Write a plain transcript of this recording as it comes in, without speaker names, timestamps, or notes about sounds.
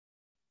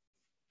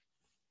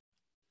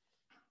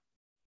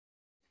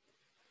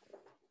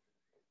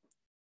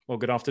Well,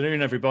 good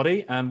afternoon,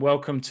 everybody, and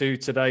welcome to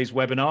today's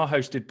webinar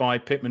hosted by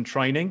Pitman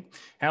Training,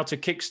 how to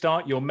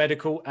kickstart your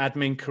medical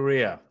admin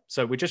career.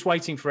 So we're just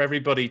waiting for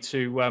everybody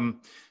to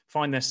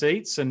find their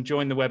seats and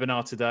join the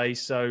webinar today.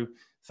 So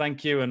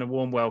thank you and a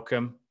warm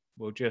welcome.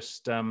 We'll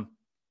just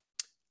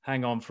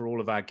hang on for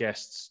all of our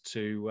guests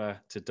to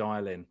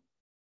dial in.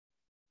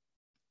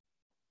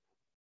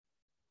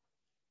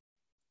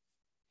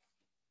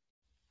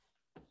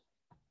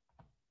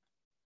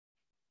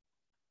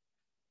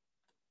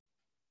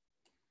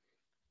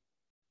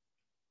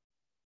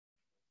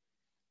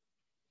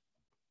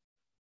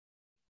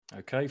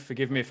 Okay,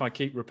 forgive me if I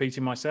keep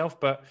repeating myself,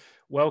 but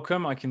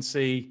welcome. I can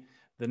see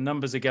the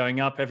numbers are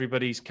going up.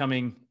 Everybody's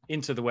coming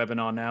into the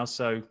webinar now.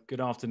 So good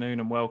afternoon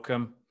and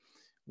welcome.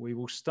 We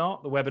will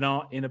start the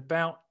webinar in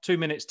about 2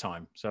 minutes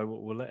time. So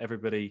we'll let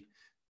everybody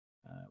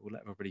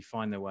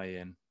find their way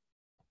in.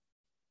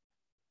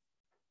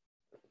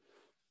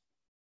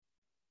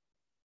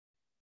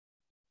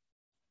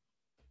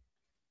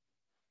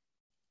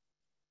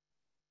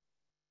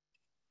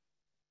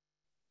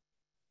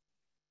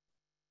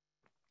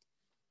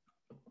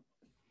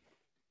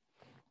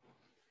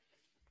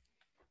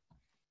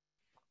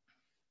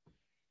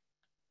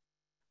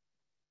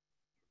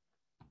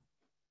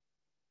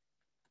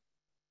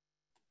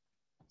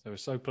 So we're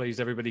so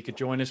pleased everybody could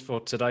join us for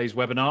today's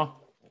webinar,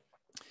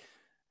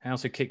 how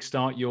to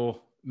kickstart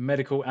your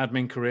medical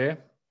admin career.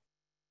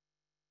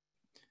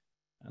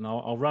 And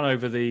I'll run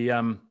over the,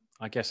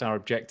 I guess, our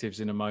objectives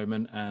in a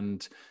moment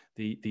and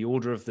the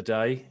order of the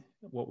day,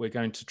 what we're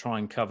going to try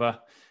and cover.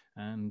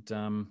 And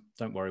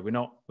don't worry, we're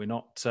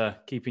not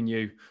keeping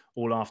you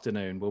all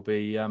afternoon. We'll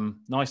be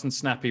nice and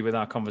snappy with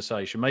our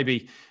conversation,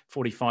 maybe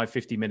 45,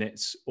 50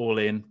 minutes all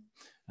in,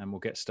 and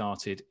we'll get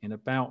started in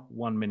about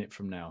 1 minute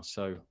from now.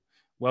 So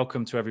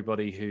welcome to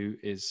everybody who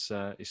is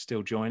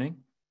still joining.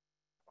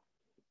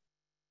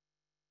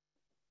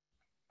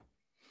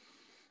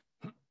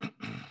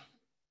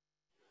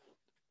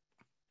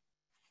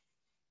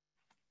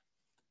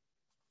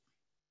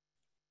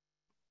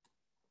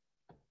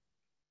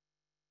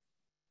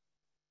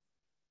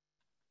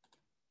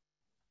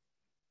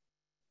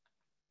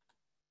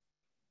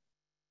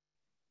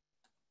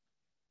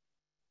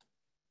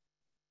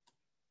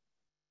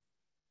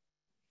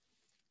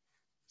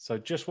 So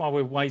just while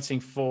we're waiting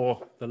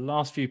for the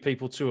last few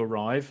people to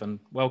arrive, and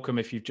welcome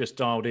if you've just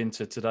dialed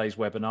into today's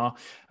webinar,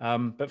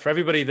 but for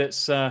everybody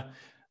that's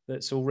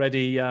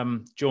already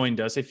joined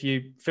us, if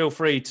you feel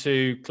free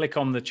to click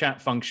on the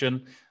chat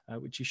function,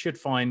 which you should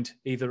find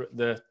either at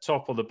the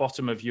top or the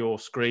bottom of your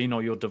screen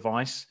or your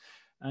device,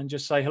 and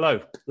just say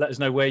hello. Let us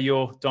know where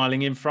you're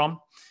dialing in from,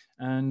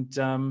 and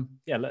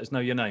yeah, let us know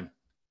your name.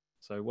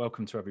 So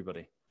welcome to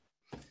everybody.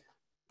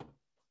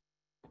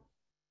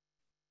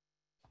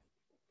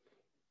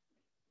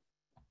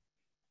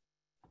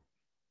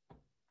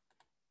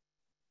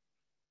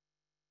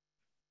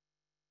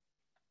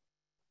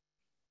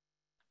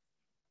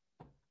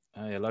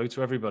 Hello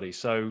to everybody.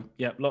 So,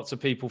 yeah, lots of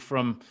people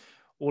from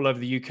all over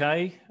the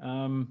UK.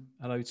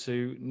 Hello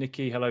to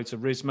Nikki. Hello to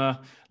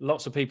Rizma.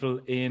 Lots of people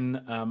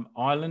in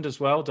Ireland as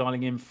well,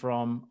 dialing in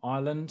from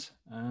Ireland.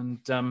 And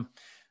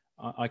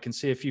I can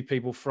see a few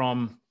people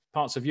from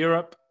parts of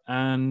Europe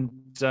and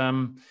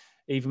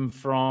even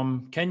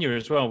from Kenya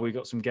as well. We've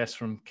got some guests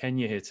from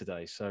Kenya here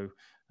today. So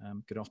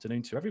good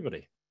afternoon to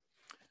everybody.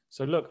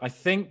 So look, I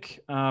think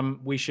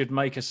we should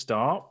make a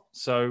start.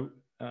 So,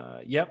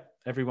 yep.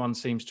 Everyone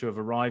seems to have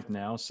arrived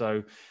now.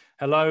 So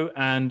hello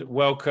and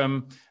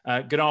welcome.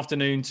 Good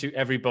afternoon to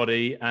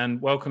everybody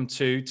and welcome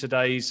to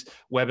today's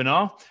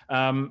webinar,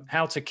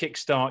 how to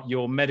kickstart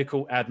your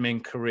medical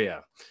admin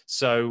career.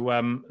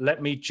 So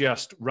let me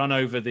just run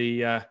over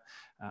the,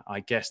 I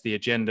guess, the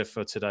agenda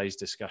for today's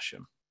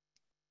discussion.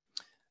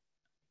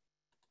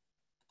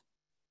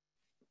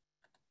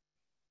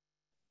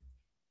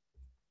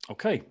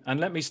 Okay, and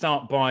let me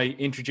start by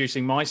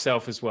introducing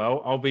myself as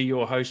well. I'll be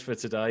your host for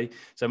today.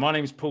 So my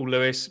name is Paul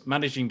Lewis,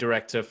 Managing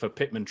Director for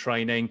Pitman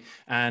Training.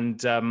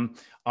 And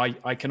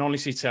I can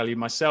honestly tell you,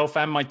 myself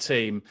and my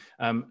team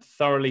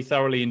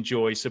thoroughly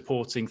enjoy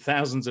supporting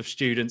thousands of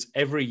students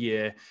every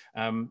year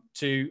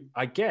to,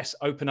 I guess,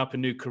 open up a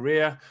new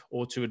career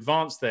or to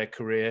advance their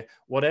career,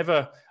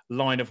 whatever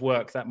line of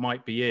work that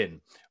might be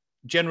in.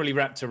 Generally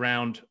wrapped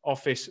around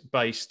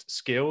office-based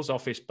skills,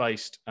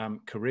 office-based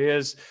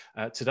careers.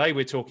 Today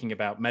we're talking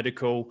about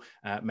medical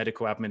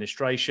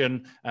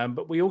administration,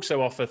 but we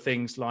also offer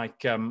things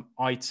like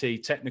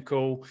IT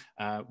technical,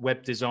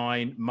 web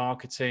design,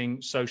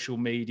 marketing, social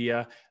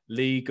media,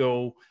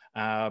 legal,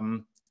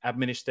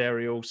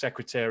 administrative,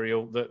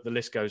 secretarial, the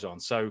list goes on.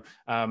 So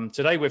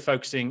today we're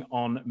focusing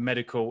on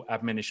medical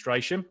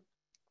administration.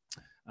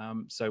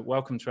 So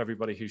welcome to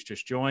everybody who's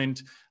just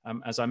joined.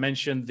 As I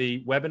mentioned,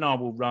 the webinar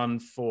will run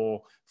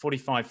for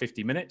 45,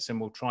 50 minutes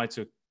and we'll try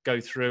to go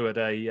through at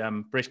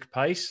a brisk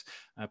pace.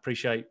 I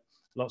appreciate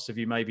lots of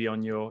you may be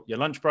on your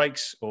lunch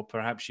breaks or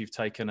perhaps you've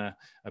taken a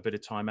bit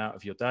of time out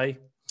of your day.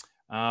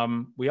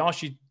 We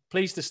ask you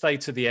please to stay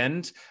to the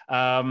end,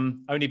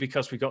 only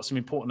because we've got some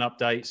important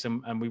updates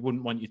and we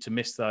wouldn't want you to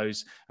miss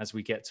those as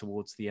we get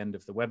towards the end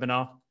of the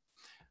webinar.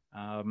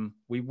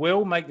 We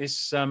will make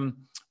this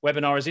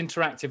webinar as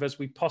interactive as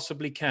we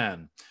possibly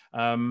can.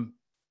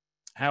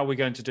 How are we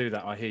going to do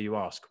that, I hear you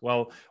ask?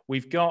 Well,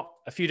 we've got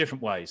a few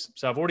different ways.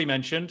 So I've already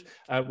mentioned,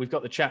 we've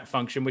got the chat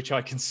function, which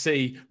I can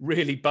see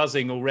really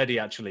buzzing already,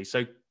 actually.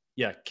 So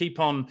yeah, keep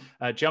on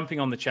jumping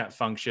on the chat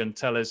function.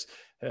 Tell us,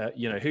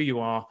 who you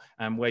are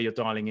and where you're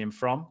dialing in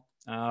from.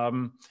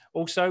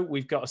 Also,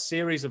 we've got a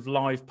series of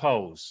live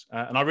polls,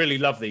 and I really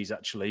love these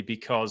actually,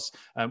 because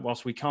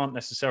whilst we can't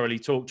necessarily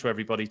talk to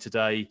everybody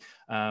today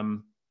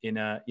in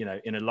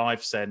a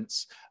live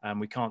sense, and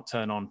we can't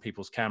turn on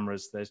people's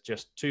cameras, there's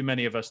just too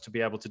many of us to be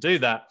able to do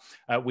that.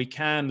 We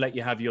can let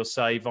you have your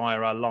say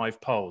via our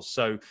live polls.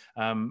 So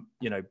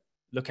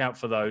look out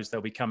for those.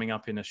 They'll be coming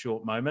up in a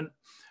short moment.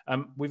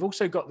 We've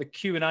also got the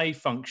Q&A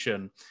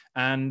function,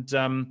 and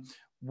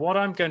what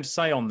I'm going to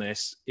say on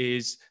this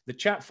is the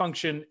chat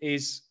function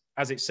is,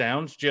 as it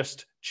sounds,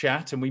 just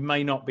chat, and we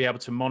may not be able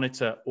to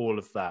monitor all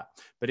of that.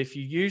 But if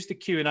you use the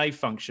Q&A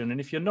function, and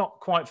if you're not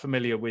quite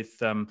familiar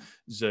with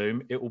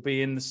Zoom, it will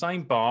be in the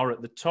same bar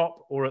at the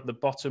top or at the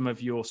bottom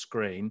of your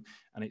screen,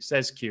 and it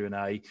says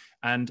Q&A,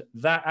 and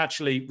that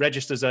actually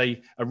registers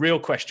a real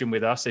question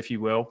with us, if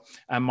you will.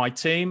 And my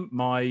team,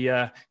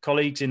 my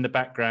colleagues in the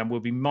background will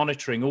be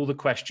monitoring all the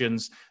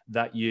questions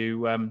that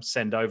you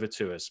send over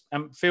to us.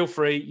 And feel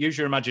free, use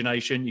your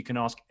imagination. You can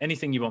ask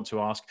anything you want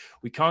to ask.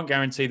 We can't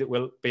guarantee that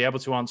we'll be able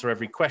to answer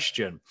every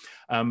question.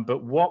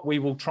 But what we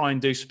will try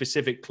and do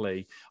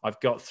specifically, I've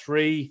got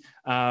three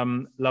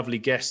lovely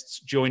guests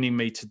joining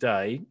me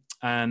today,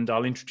 and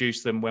I'll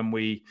introduce them when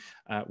we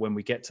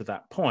get to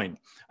that point.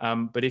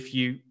 But if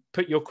you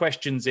put your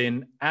questions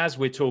in as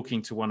we're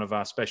talking to one of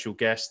our special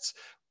guests,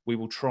 we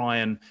will try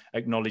and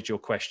acknowledge your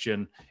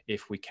question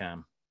if we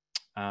can.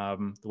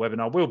 The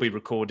webinar will be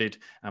recorded,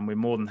 and we're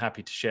more than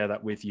happy to share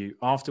that with you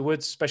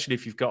afterwards, especially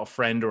if you've got a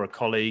friend or a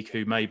colleague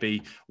who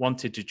maybe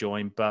wanted to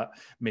join but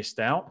missed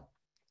out.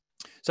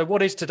 So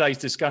what is today's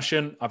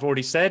discussion? I've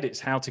already said it's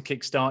how to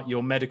kickstart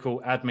your medical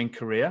admin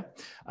career.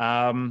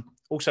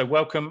 Also,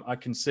 welcome. I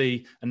can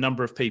see a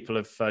number of people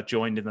have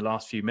joined in the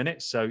last few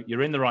minutes, so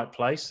you're in the right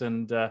place,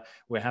 and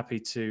we're happy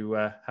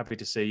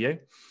to see you.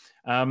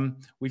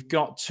 We've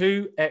got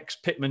two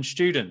ex-Pitman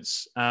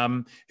students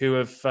who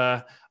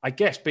have, I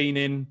guess, been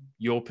in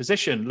your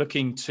position,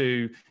 looking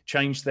to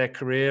change their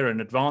career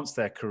and advance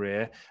their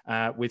career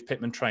with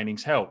Pitman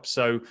Training's help.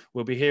 So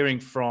we'll be hearing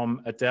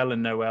from Adele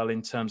and Noel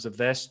in terms of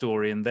their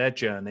story and their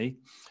journey.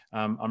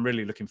 I'm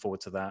really looking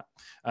forward to that.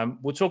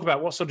 We'll talk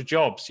about what sort of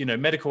jobs,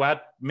 medical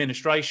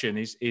administration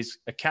is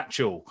a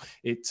catch-all.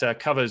 It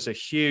covers a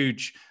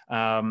huge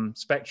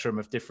spectrum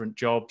of different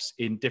jobs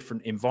in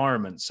different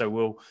environments. So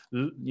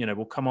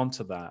we'll come on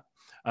to that.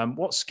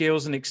 What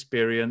skills and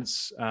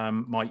experience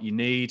might you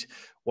need?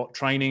 What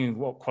training and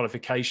what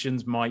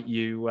qualifications might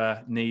you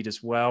need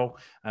as well?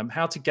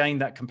 How to gain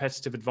that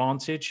competitive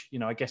advantage?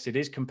 I guess it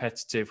is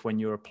competitive when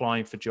you're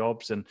applying for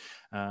jobs and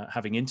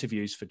having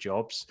interviews for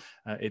jobs.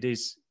 It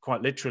is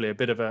quite literally a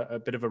bit of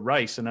a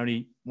race, and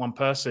only one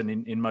person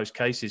in most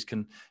cases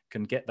can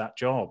get that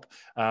job.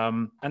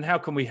 And how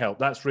can we help?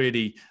 That's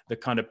really the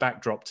kind of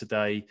backdrop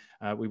today.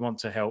 We want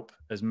to help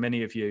as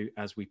many of you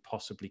as we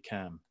possibly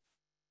can.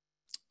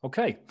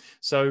 Okay,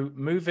 so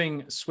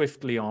moving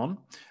swiftly on.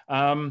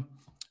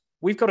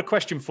 We've got a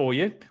question for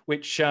you,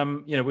 which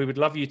we would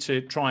love you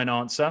to try and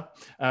answer.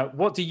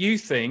 What do you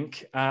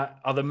think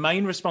are the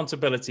main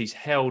responsibilities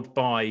held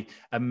by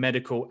a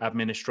medical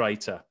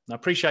administrator? I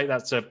appreciate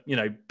that's a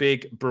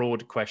big,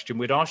 broad question.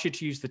 We'd ask you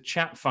to use the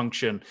chat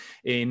function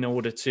in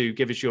order to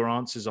give us your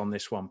answers on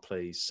this one,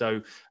 please.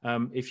 So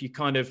if you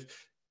kind of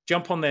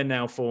jump on there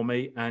now for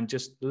me and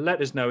just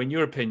let us know, in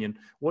your opinion,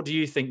 what do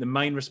you think the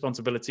main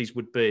responsibilities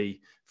would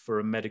be for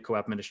a medical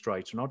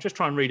administrator? And I'll just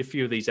try and read a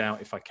few of these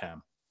out if I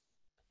can.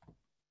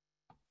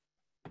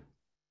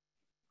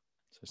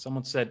 So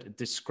someone said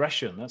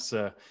discretion. That's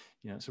a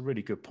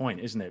really good point,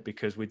 isn't it?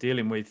 Because we're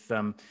dealing with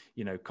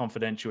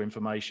confidential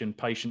information,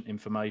 patient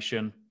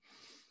information.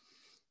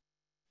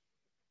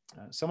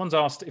 Someone's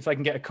asked if they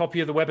can get a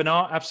copy of the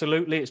webinar.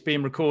 Absolutely, it's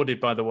being recorded,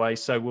 by the way,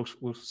 so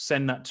we'll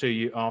send that to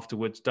you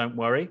afterwards. Don't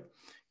worry.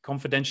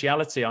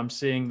 Confidentiality, I'm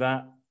seeing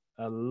that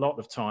a lot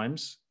of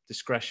times.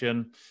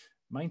 Discretion,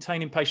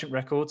 maintaining patient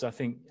records. I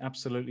think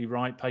absolutely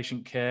right.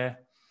 Patient care.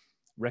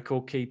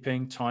 Record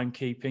keeping,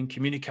 timekeeping,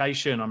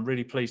 communication. I'm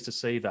really pleased to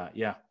see that.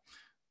 Yeah.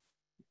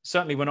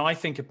 Certainly when I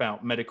think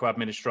about medical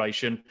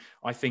administration,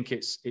 I think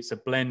it's a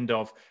blend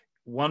of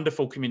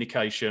wonderful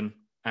communication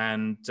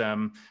and,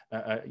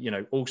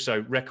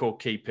 also record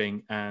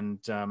keeping and,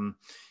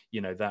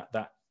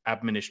 that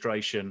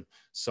administration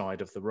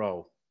side of the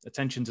role.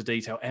 Attention to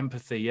detail,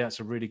 empathy. Yeah, it's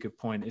a really good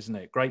point, isn't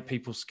it? Great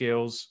people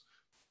skills.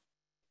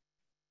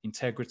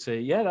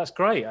 Integrity. Yeah, that's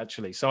great,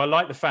 actually. So I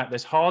like the fact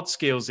there's hard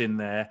skills in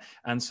there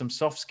and some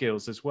soft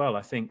skills as well.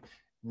 I think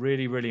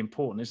really, really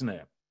important, isn't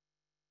it?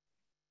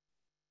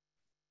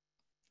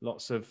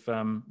 lots of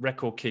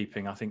record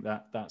keeping. I think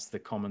that's the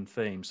common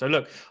theme. So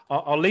look,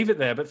 I'll leave it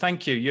there, but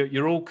thank you.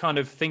 You're all kind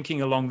of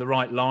thinking along the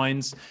right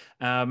lines.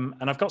 And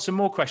I've got some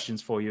more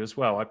questions for you as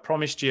well. I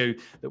promised you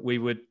that we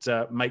would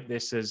make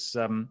this as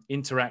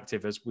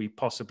interactive as we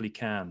possibly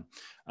can.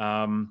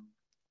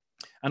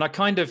 And I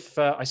kind of,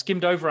 I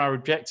skimmed over our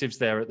objectives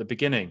there at the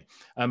beginning,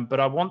 but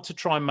I want to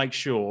try and make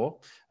sure,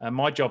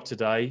 my job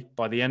today,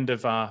 by the end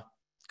of our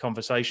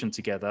conversation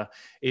together,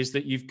 is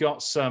that you've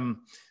got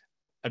some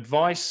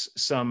advice,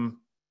 some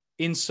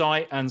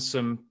insight, and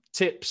some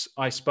tips,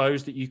 I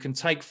suppose, that you can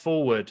take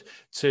forward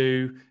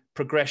to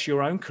progress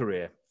your own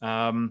career.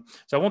 So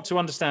I want to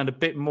understand a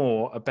bit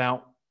more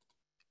about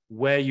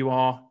where you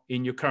are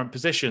in your current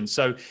position.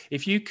 So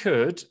if you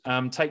could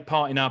take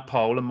part in our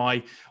poll, and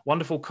my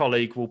wonderful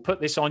colleague will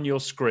put this on your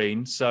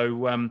screen.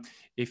 So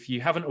if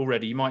you haven't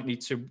already, you might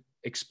need to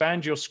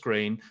expand your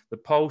screen. The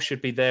poll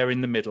should be there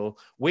in the middle.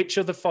 Which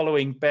of the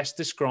following best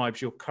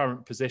describes your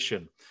current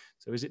position?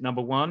 So is it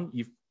number one,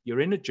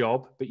 you're in a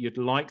job, but you'd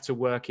like to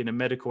work in a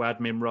medical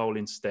admin role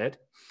instead?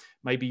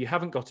 Maybe you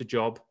haven't got a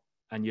job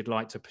and you'd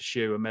like to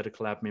pursue a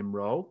medical admin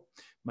role.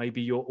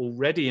 Maybe you're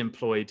already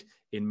employed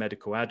in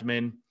medical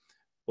admin,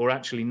 or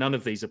actually none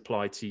of these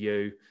apply to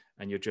you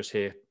and you're just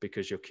here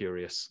because you're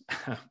curious.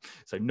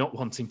 So not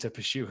wanting to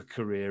pursue a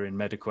career in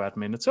medical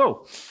admin at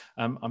all.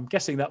 I'm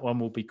guessing that one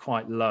will be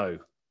quite low.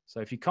 So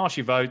if you cast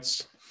your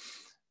votes,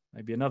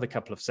 maybe another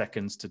couple of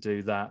seconds to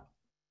do that.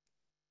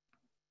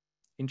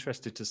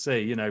 Interested to see,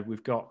 you know,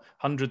 we've got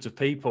hundreds of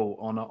people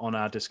on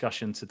our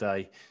discussion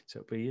today, so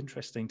it'll be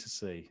interesting to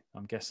see.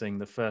 I'm guessing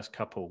the first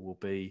couple will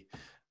be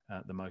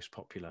the most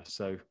popular.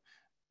 So,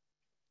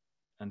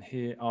 and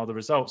here are the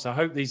results. I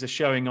hope these are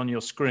showing on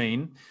your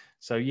screen.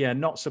 So yeah,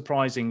 not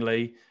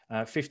surprisingly,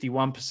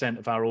 51%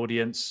 of our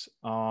audience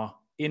are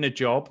in a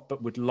job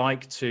but would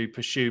like to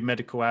pursue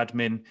medical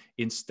admin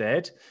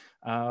instead.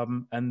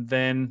 And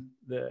then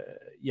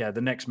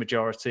the next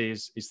majority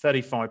is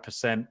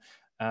 35%.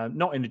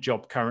 Not in a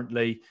job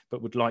currently,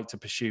 but would like to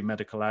pursue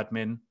medical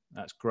admin.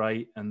 That's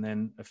great. And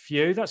then a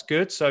few, that's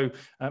good. So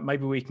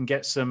maybe we can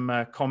get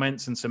some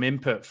comments and some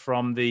input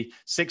from the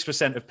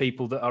 6% of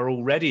people that are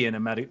already in a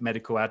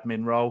medical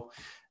admin role.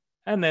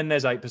 And then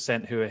there's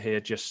 8% who are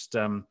here just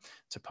to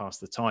pass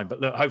the time. But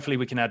look, hopefully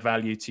we can add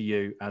value to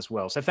you as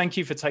well. So thank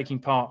you for taking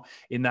part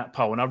in that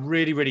poll. And I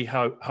really, really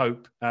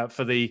hope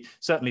for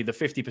certainly the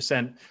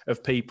 50%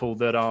 of people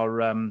that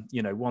are,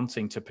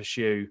 wanting to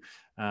pursue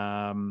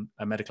a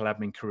medical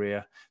admin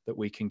career, that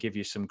we can give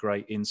you some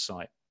great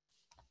insight.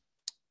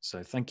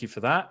 So thank you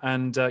for that.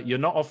 And you're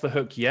not off the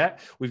hook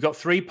yet. We've got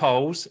 3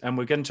 polls and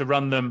we're going to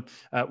run them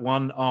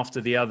one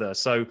after the other.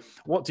 So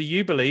what do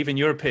you believe, in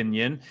your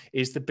opinion,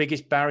 is the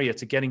biggest barrier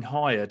to getting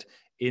hired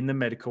in the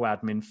medical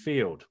admin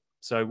field?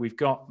 So we've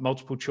got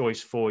multiple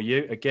choice for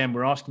you. Again,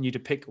 we're asking you to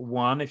pick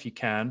one if you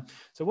can.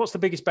 So what's the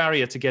biggest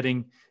barrier to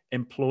getting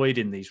employed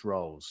in these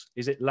roles?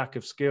 Is it lack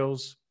of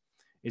skills?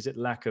 Is it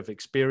lack of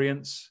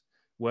experience,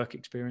 work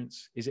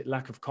experience? Is it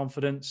lack of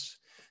confidence?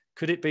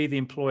 Could it be the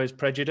employer's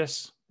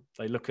prejudice?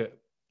 They look at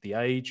the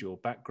age or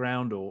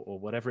background or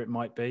whatever it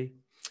might be.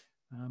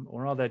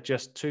 Or are there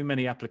just too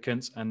many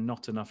applicants and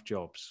not enough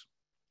jobs?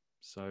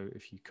 So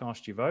if you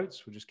cast your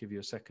votes, we'll just give you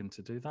a second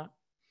to do that.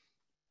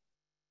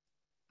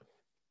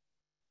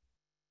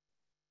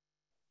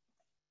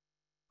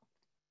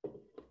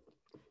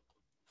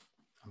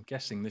 I'm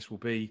guessing this will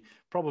be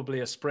probably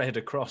a spread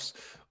across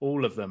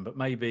all of them, but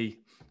maybe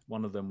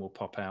one of them will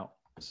pop out.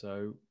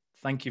 So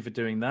thank you for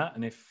doing that.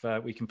 And if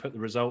we can put the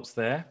results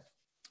there.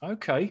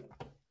 Okay.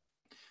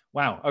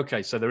 Wow.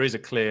 Okay. So there is a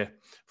clear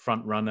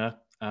front runner.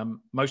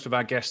 Most of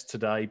our guests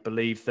today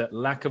believe that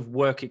lack of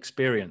work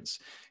experience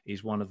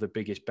is one of the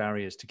biggest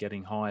barriers to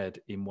getting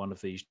hired in one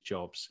of these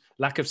jobs.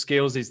 Lack of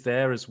skills is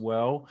there as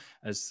well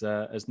as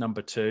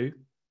number 2.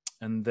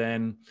 And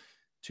then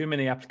too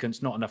many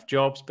applicants, not enough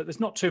jobs, but there's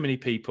not too many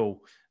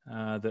people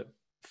that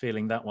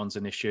feeling that one's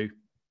an issue.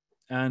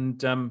 And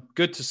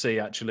good to see,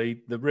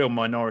 actually, the real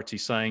minority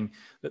saying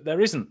that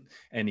there isn't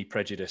any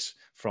prejudice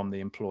from the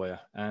employer.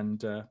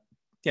 And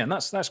yeah, and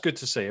that's good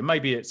to see. And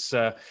maybe it's,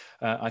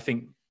 I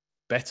think,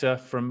 better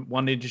from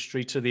one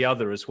industry to the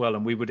other as well.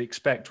 And we would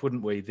expect,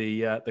 wouldn't we,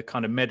 the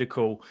kind of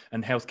medical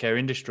and healthcare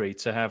industry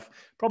to have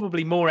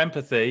probably more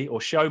empathy or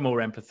show more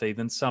empathy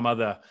than some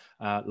other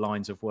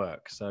lines of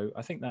work. So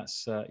I think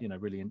that's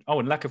really. Oh,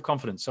 and lack of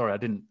confidence. Sorry, I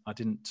didn't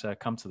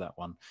come to that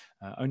one.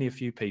 Only a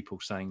few people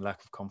saying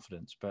lack of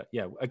confidence. But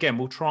yeah, again,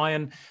 we'll try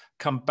and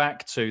come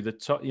back to the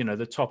top,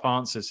 the top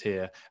answers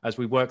here as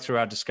we work through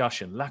our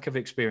discussion. Lack of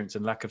experience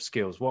and lack of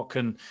skills. What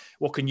can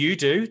you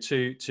do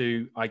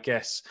to I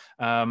guess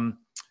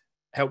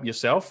help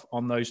yourself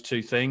on those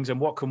 2 things, and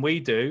what can we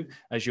do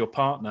as your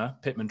partner,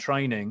 Pitman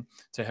Training,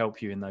 to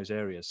help you in those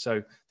areas?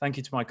 So thank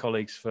you to my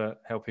colleagues for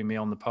helping me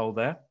on the poll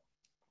there.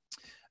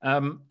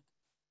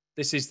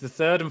 This is the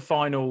 3rd and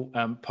final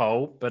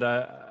poll, but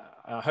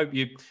I hope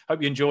you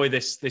enjoy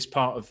this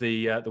part of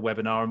the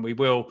webinar, and we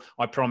will,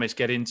 I promise,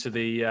 get into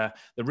the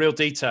real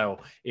detail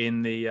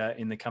in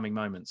the coming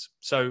moments.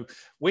 So,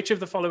 which of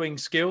the following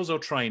skills or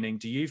training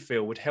do you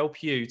feel would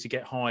help you to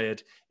get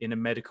hired in a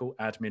medical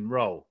admin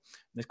role?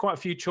 There's quite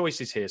a few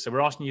choices here, so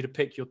we're asking you to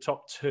pick your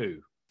top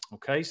 2.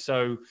 Okay,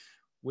 so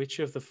which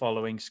of the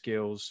following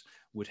skills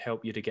would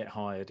help you to get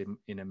hired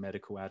in a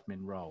medical admin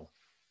role?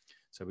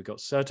 So we've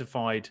got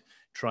certified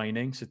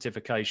training,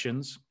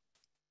 certifications.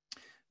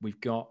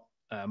 We've got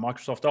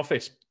Microsoft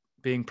Office,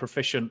 being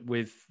proficient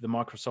with the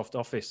Microsoft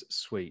Office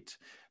suite,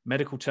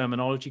 medical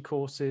terminology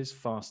courses,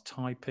 fast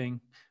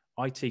typing,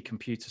 IT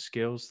computer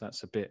skills,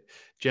 that's a bit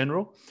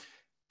general,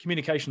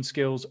 communication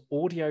skills,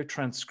 audio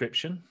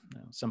transcription.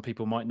 Now, some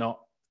people might not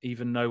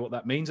even know what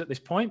that means at this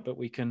point, but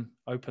we can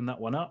open that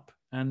one up,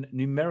 and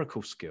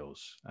numerical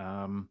skills.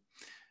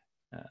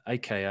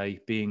 AKA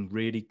being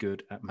really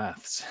good at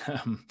maths.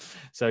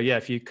 So yeah,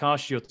 if you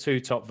cast your 2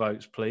 top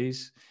votes,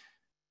 please.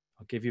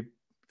 I'll give you a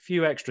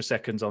few extra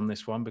seconds on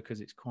this one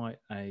because it's quite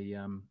a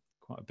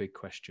big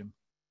question.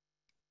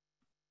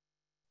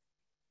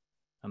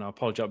 And I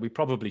apologize. We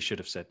probably should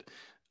have said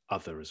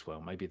other as well.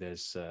 Maybe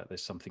there's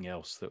something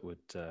else that would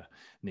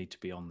need to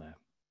be on there.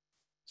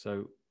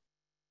 So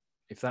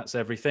if that's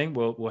everything,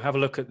 we'll have a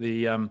look at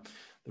the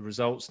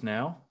results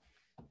now.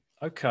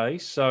 Okay,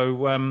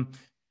 so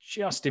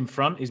just in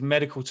front is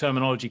medical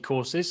terminology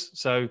courses.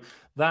 So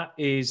that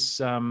is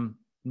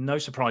no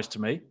surprise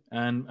to me.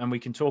 And we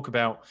can talk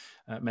about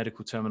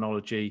medical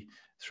terminology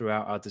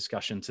throughout our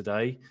discussion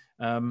today.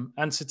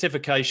 And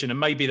certification, and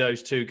maybe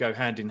those two go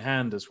hand in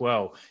hand as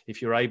well.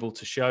 If you're able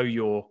to show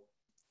your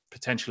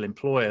potential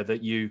employer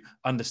that you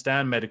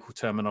understand medical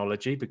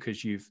terminology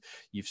because you've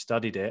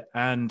studied it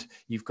and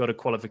you've got a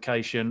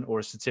qualification or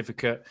a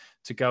certificate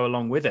to go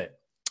along with it.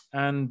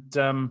 And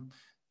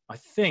I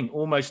think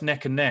almost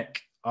neck and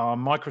neck are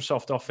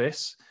Microsoft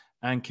Office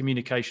and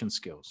communication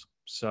skills.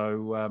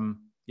 So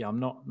yeah, I'm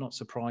not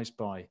surprised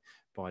by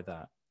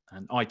that.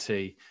 And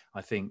IT,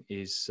 I think,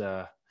 is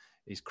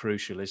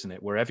crucial, isn't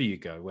it? Wherever you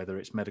go, whether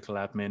it's medical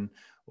admin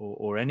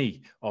or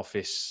any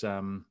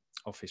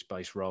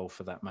office-based role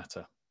for that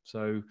matter.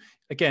 So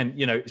again,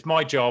 it's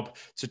my job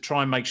to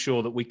try and make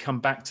sure that we come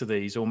back to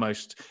these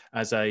almost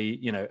as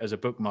a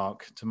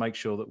bookmark to make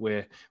sure that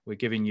we're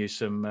giving you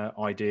some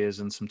ideas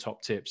and some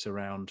top tips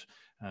around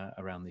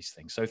these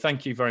things. So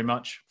thank you very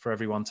much for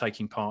everyone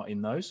taking part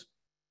in those.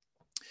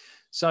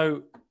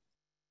 So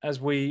as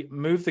we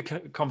move the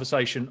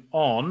conversation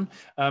on,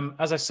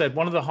 as I said,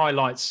 one of the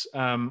highlights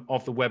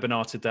of the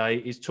webinar today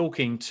is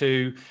talking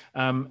to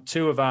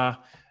 2 of our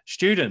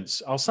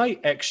students. I'll say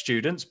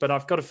ex-students, but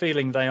I've got a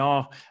feeling they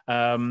are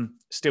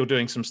still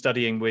doing some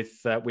studying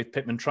with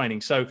Pitman Training.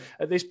 So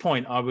at this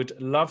point, I would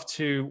love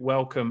to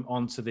welcome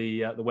onto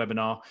the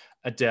webinar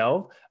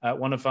Adele,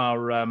 one of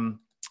our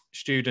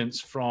students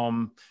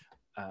from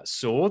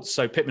Swords,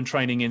 so Pitman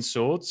Training in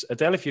Swords.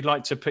 Adele, if you'd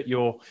like to put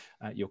your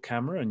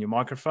camera and your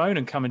microphone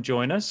and come and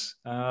join us.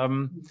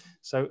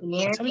 So can you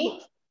hear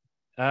me?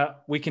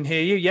 We can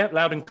hear you, yeah,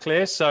 loud and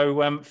clear.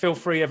 So feel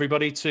free,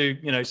 everybody,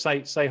 to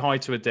say hi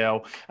to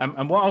Adele.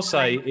 And what I'll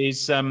say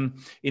is, in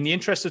the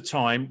interest of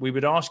time, we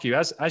would ask you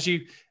as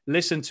you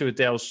listen to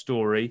Adele's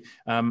story,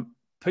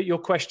 put your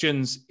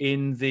questions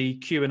in the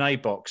Q&A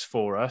box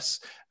for us,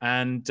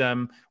 and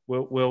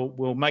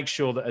we'll make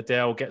sure that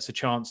Adele gets a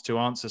chance to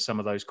answer some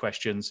of those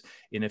questions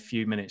in a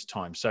few minutes'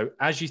 time. So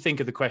as you think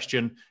of the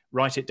question,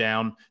 write it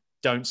down.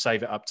 Don't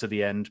save it up to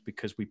the end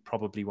because we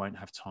probably won't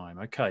have time.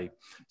 Okay,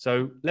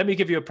 so let me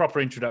give you a proper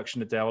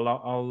introduction,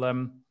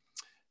 Adele.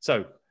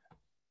 So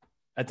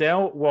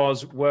Adele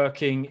was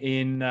working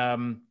in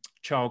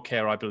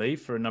childcare, I believe,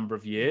 for a number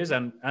of years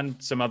and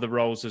some other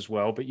roles as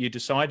well. But you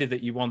decided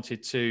that you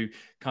wanted to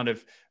kind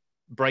of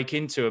break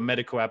into a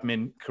medical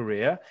admin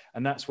career,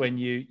 and that's when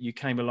you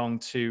came along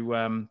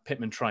to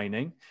Pitman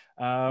Training.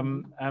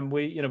 And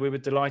we were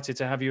delighted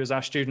to have you as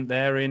our student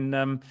there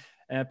in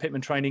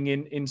Pitman Training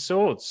in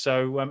Swords.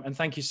 So, and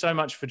thank you so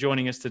much for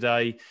joining us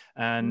today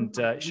and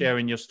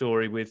sharing your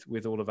story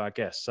with all of our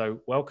guests. So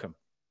welcome.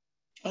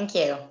 Thank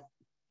you.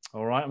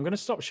 All right, I'm going to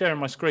stop sharing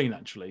my screen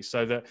actually,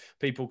 so that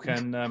people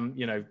can,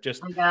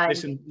 just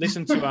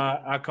listen to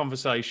our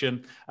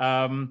conversation.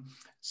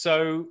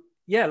 So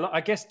yeah, I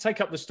guess take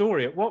up the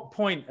story. At what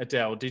point,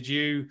 Adele, did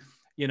you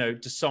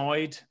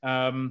decide?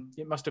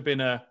 It must have been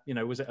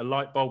was it a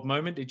light bulb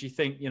moment? Did you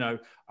think,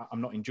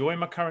 I'm not enjoying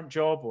my current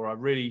job, or I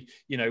really,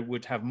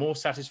 would have more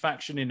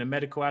satisfaction in a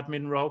medical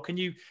admin role? Can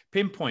you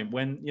pinpoint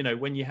when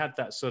you had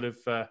that sort of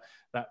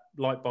that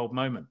light bulb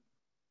moment?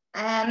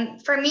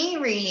 For me,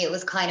 really, it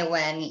was kind of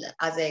when,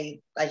 as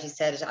you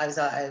said, I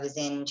was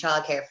in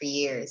childcare for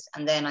years,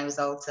 and then I was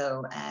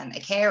also a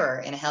carer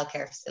in a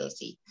healthcare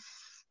facility.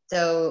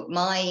 So when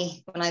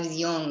I was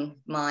young,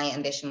 my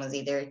ambition was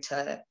either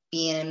to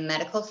be in a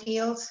medical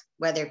field,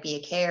 whether it be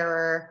a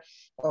carer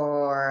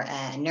or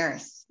a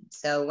nurse.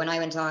 So when I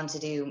went on to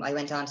do my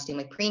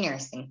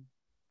pre-nursing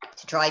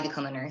to try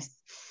become a nurse.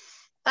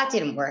 that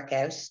didn't work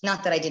out.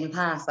 Not that I didn't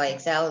pass, I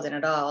excelled in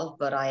it all,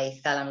 but I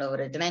fell in love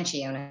with a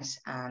dementia unit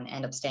and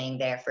ended up staying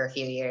there for a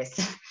few years.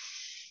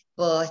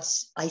 But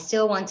I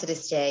still wanted to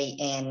stay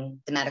in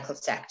the medical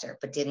sector,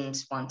 but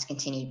didn't want to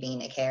continue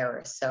being a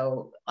carer.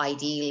 So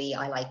ideally,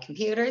 I like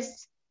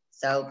computers.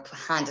 So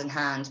hand in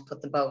hand,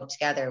 put them both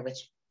together, which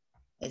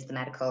is the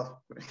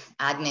medical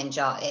admin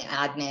job,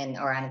 admin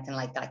or anything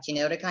like that, you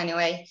know, the kind of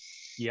way.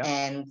 Yeah.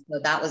 And so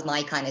that was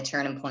my kind of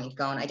turning point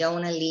going, I don't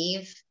want to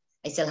leave.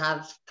 I still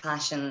have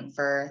passion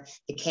for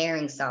the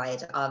caring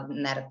side of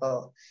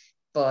medical,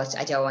 but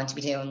I don't want to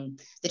be doing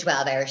the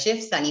 12-hour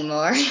shifts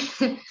anymore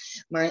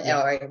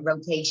or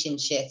rotation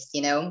shifts,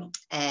 you know?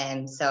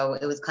 And so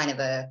it was kind of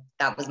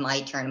that was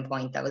my turning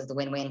point. That was the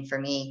win-win for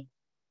me.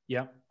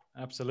 Yeah,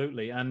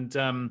 absolutely. And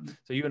so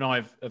you and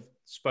I have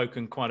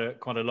spoken quite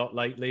a lot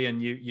lately,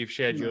 and you've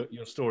shared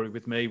your story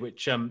with me,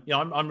 which I'm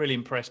really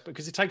impressed,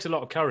 because it takes a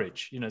lot of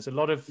courage. You know, there's a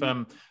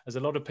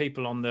lot of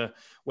people on the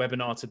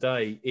webinar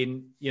today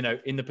in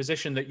the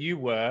position that you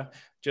were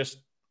just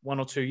 1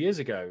 or 2 years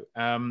ago,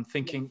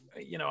 thinking,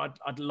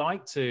 I'd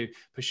like to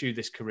pursue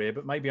this career,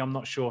 but maybe I'm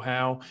not sure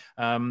how.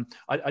 I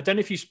don't know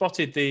if you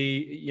spotted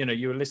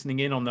you were listening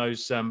in on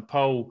those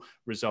poll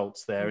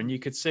results there, and you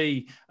could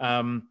see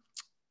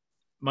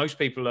most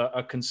people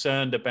are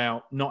concerned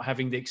about not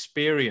having the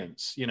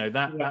experience.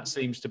 That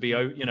seems to be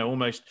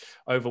almost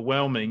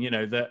overwhelming,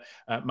 that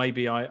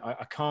maybe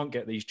I can't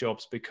get these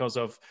jobs because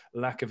of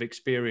lack of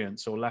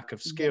experience or lack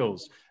of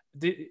skills.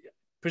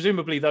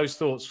 Presumably those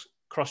thoughts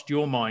crossed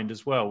your mind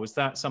as well. Was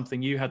that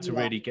something you had to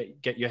really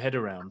get your head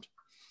around?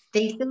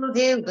 They still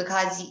do,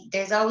 because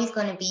there's always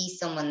going to be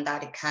someone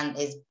that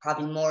is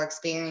probably more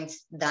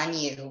experienced than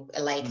you,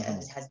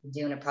 has been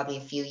doing it probably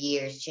a few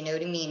years. Do you know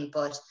what I mean?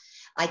 But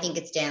I think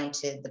it's down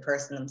to the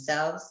person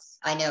themselves.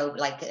 I know,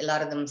 like, a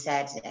lot of them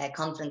said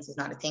confidence is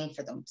not a thing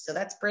for them. So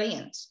that's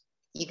brilliant.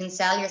 You can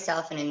sell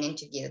yourself in an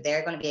interview.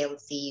 They're going to be able to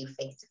see you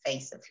face to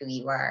face of who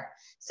you are.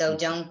 So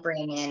don't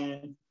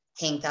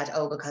think that,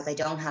 because I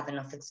don't have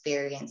enough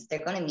experience. They're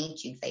going to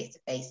meet you face to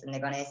face, and they're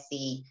going to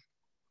see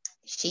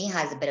she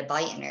has a bit of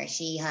bite in her.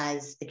 She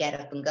has the get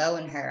up and go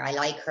in her. I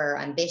like her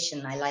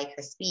ambition. I like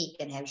her speak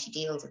and how she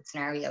deals with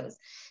scenarios.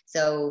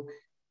 So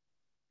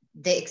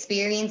the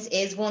experience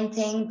is one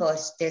thing, but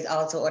there's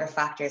also other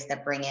factors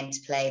that bring into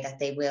play that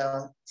they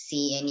will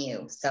see in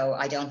you. So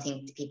I don't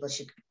think people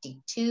should be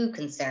too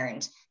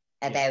concerned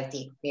about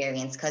the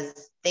experience,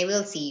 because they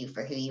will see you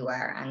for who you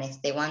are. And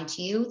if they want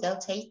you, they'll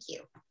take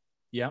you.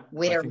 Yeah.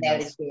 With or without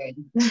experience.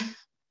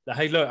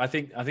 Hey, look, I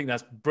think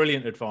that's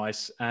brilliant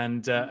advice,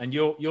 and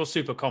you're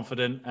super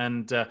confident,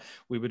 and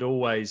we would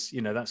always,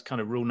 that's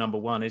kind of rule number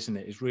one, isn't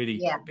it? Is really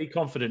be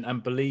confident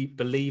and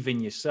believe in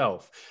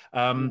yourself.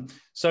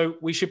 So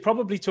we should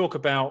probably talk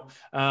about,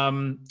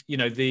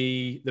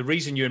 the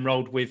reason you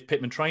enrolled with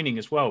Pitman Training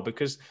as well,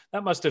 because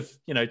that must have,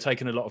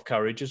 taken a lot of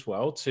courage as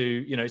well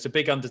to, it's a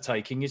big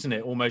undertaking, isn't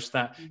it? Almost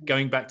that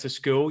going back to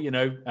school,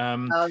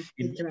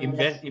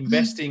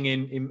 investing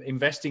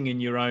in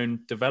your own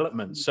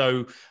development.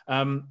 So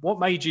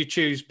what made you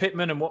choose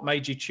Pitman, and what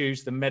made you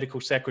choose the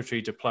medical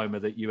secretary diploma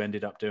that you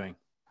ended up doing?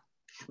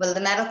 Well, the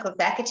medical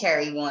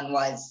secretary one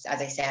was,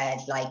 as I said,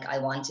 like, I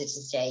wanted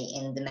to stay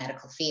in the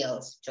medical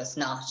field, just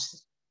not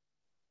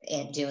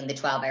doing the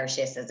 12-hour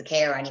shifts as a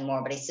carer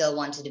anymore, but I still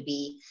wanted to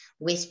be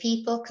with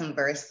people,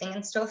 conversing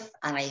and stuff,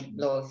 and I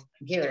love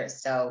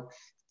computers. So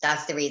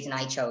that's the reason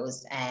I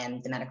chose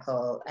the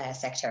medical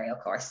secretarial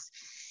course.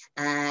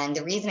 And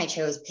the reason I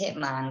chose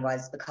Pitman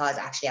was because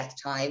actually at the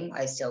time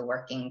I was still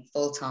working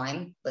full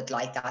time, but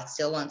like that,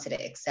 still wanted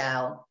to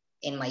excel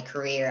in my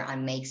career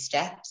and make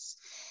steps.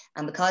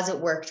 And because it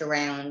worked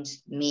around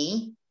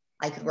me,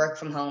 I could work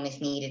from home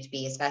if needed to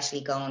be,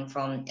 especially going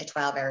from a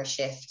 12-hour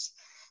shift.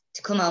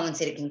 To come home and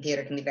sit at a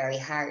computer can be very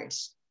hard,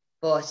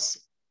 but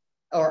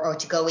or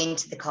to go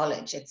into the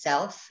college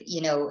itself,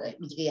 you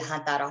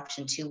had that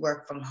option to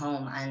work from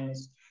home. And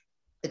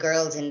the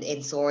girls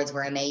in Swords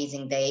were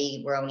amazing.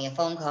 They were only a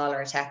phone call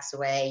or a text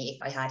away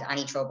if I had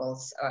any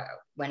troubles or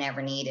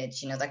whenever needed,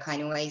 that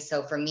kind of way.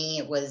 So for me,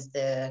 it was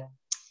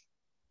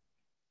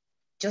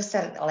just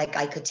that, like,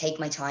 I could take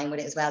my time with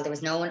it as well. There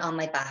was no one on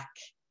my back.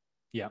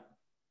 Yeah.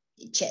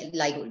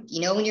 Like,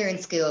 when you're in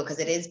school, because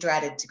it is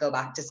dreaded to go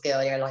back to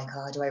school, you're like,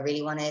 oh, do I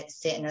really want to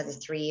sit another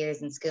 3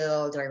 years in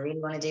school? Do I really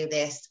want to do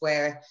this?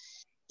 Where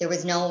there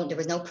was no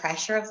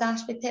pressure of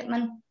that with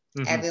Pitman.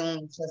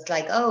 Everyone was just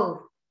like,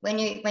 oh, when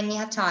you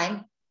have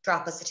time,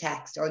 drop us a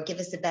text or give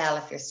us a bell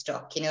if you're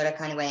stuck, that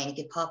kind of way. And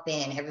you could pop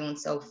in.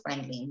 Everyone's so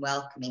friendly and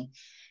welcoming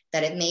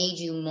that it made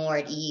you more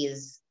at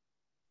ease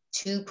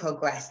to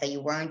progress, that you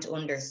weren't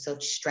under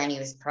such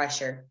strenuous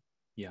pressure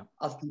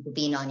of people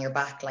being on your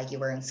back like you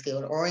were in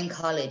school or in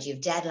college. You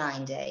have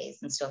deadline days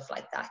and stuff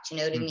like that. You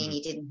know what I mean?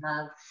 You didn't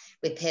have,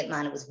 with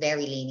Pitman, it was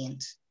very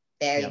lenient,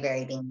 very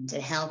lenient.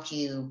 It helped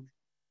you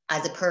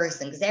as a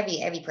person, because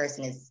every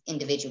person is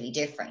individually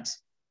different.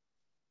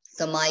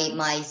 So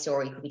my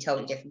story could be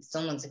totally different.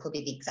 Someone's, it could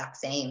be the exact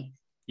same.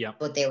 Yeah.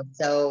 But they were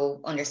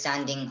so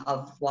understanding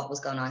of what was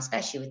going on,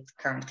 especially with the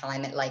current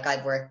climate. Like,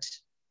 I've worked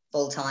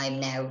full time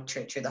now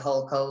through the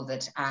whole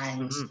COVID,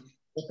 and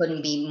they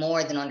couldn't be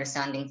more than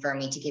understanding for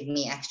me to give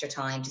me extra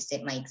time to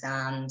sit my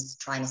exams,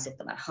 trying to sit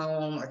them at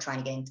home or trying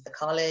to get into the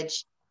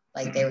college.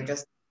 Like they were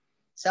just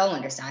so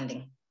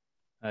understanding.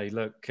 Hey,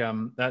 look,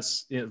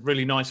 that's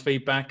really nice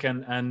feedback,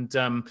 and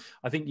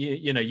I think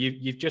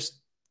you've just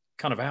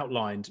kind of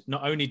outlined.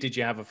 Not only did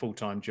you have a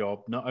full-time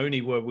job, not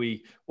only were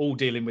we all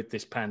dealing with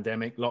this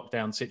pandemic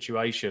lockdown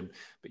situation,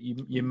 but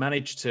you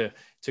managed to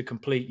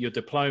complete your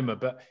diploma,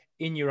 but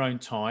in your own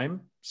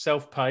time,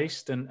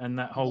 self-paced, and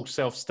that whole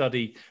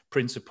self-study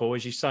principle,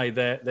 as you say,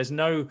 there's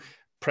no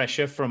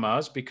pressure from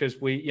us, because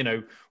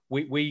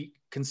we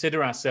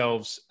consider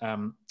ourselves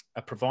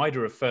a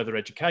provider of further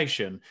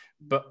education,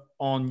 but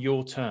on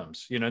your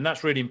terms, and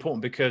that's really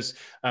important, because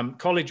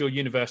college or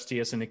university,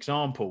 as an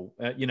example,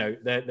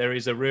 there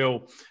is a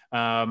real,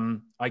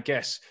 I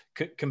guess,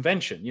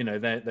 convention.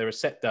 There are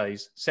set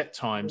days, set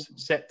times,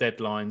 set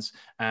deadlines,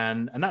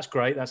 and that's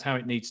great. That's how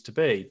it needs to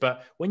be.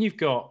 But when you've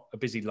got a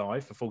busy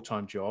life, a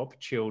full-time job,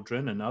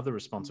 children, and other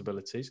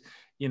responsibilities,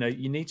 you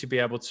need to be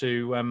able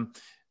to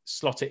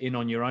slot it in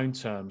on your own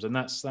terms, and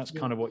that's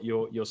kind of what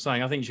you're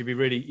saying. I think you should be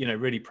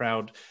really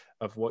proud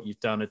of what you've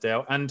done,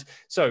 Adele. And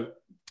so,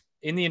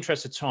 in the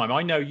interest of time,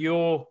 I know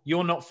you're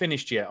not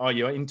finished yet, are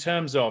you? In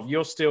terms of,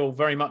 you're still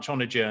very much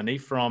on a journey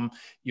from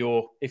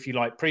your, if you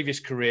like, previous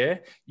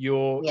career,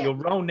 your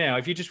role now.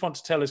 If you just want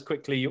to tell us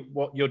quickly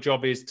what your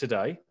job is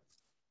today.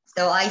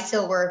 So I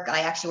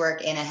actually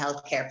work in a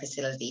healthcare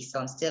facility. So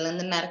I'm still in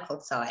the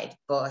medical side,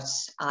 but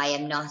I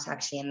am not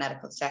actually a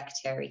medical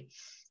secretary.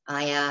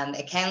 I am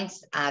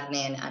accounts,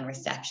 admin, and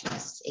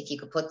receptionist. If you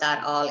could put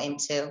that all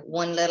into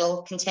one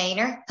little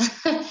container,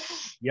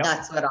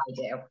 that's what I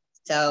do.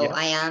 So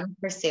I am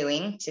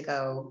pursuing to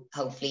go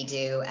hopefully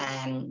do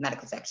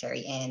medical secretary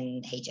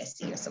in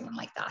HSC or something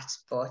like that.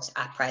 But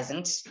at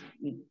present,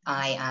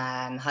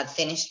 I have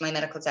finished my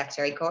medical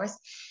secretary course.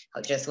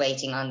 I'm just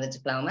waiting on the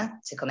diploma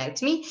to come out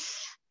to me.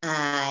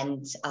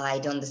 And I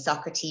done the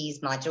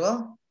Socrates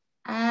module.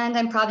 And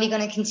I'm probably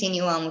going to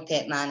continue on with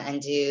Pitman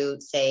and do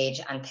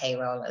Sage and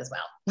payroll as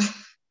well.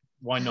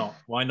 Why not?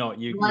 Why not?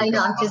 Why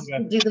not just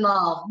do them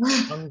all?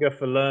 Hunger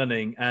for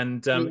learning.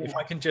 And if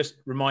I can just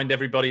remind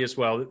everybody as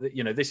well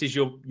that, this is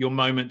your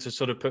moment to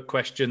sort of put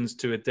questions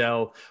to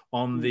Adele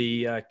on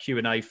the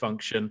Q&A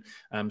function.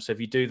 So if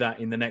you do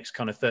that in the next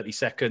kind of 30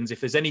 seconds,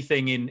 if there's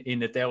anything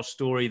in Adele's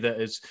story that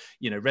has,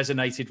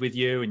 resonated with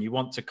you and you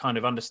want to kind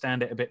of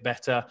understand it a bit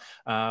better,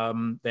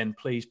 then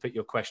please put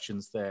your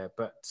questions there.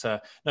 But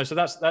no, so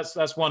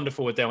that's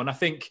wonderful, Adele. And I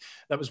think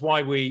that was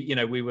why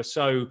we were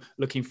so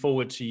looking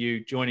forward to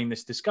you joining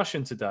this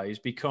discussion today, is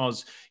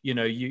because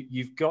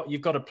you've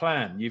got a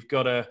plan, you've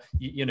got a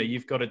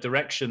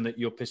direction that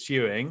you're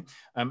pursuing.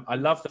 I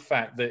love the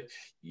fact that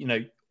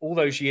all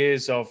those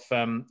years of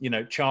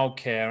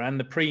childcare and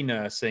the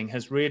pre-nursing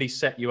has really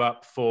set you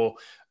up for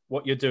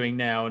what you're doing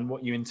now and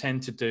what you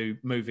intend to do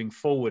moving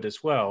forward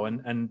as well.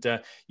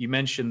 And you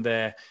mentioned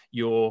there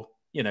your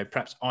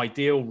perhaps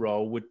ideal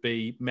role would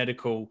be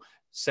medical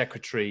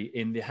secretary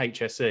in the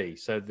HSE,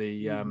 so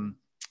the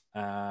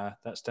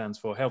that stands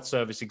for Health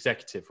Service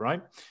Executive, right?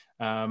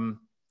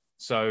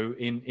 So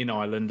in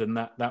Ireland, and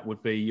that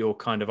would be your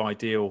kind of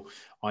ideal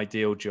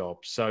job.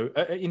 So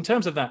in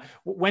terms of that,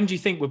 when do you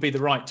think would be the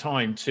right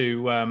time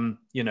to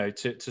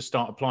to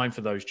start applying for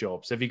those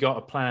jobs? Have you got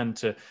a plan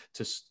to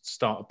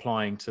start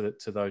applying to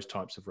those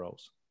types of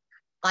roles?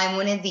 I'm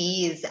one of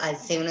these, as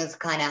soon as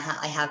kind of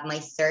I have my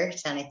cert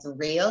and it's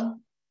real,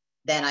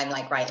 then I'm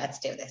like, right, let's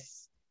do this.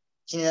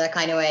 That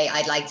kind of way.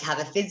 I'd like to have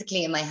it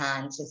physically in my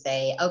hand to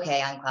say, okay,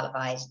 I'm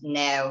qualified.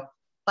 Now,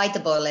 bite the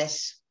bullet,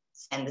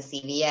 send the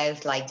CV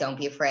out. Like, don't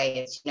be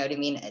afraid. You know what I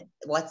mean?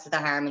 What's the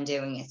harm in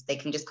doing it? They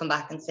can just come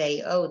back and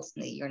say, oh,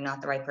 you're not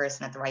the right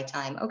person at the right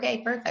time.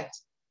 Okay, perfect.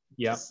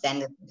 Yeah. Just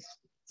send it.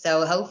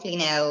 So hopefully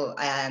now,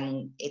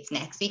 it's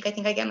next week, I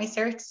think I get my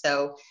cert.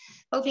 So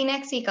hopefully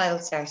next week I'll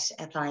start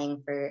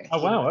applying for.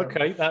 Oh, wow.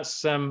 Okay.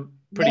 That's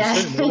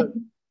pretty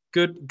soon.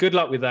 Good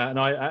luck with that, and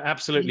I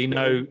absolutely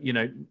know,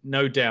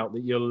 no doubt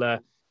that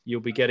you'll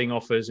be getting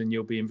offers and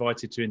you'll be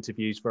invited to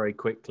interviews very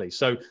quickly.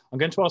 So I'm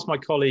going to ask my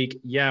colleague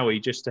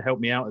Yowie just to help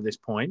me out at this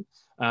point.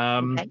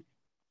 Okay.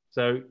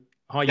 So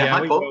hi, Yowie,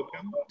 hi,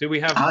 welcome. Do we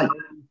have? Hi.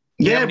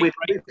 We've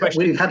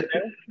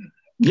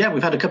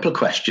had a couple of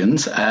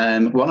questions.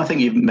 One I think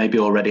you've maybe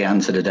already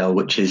answered, Adele,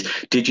 which is,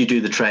 did you do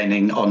the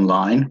training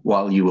online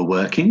while you were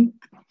working?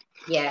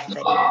 Yes,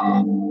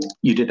 I did.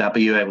 You did that,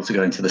 but you were able to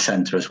go into the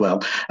centre as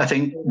well. I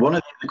think one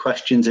of the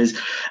questions is,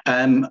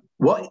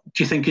 what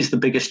do you think is the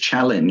biggest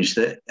challenge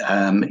that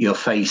you're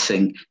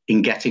facing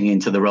in getting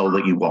into the role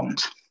that you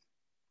want?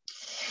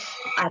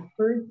 At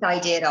first, I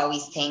did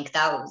always think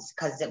that was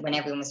because when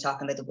everyone was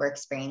talking about the work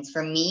experience,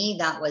 for me,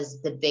 that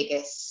was the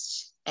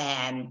biggest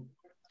kind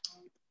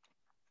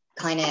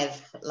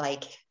of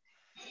like,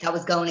 that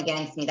was going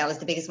against me. That was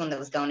the biggest one that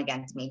was going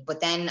against me.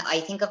 But then I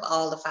think of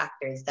all the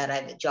factors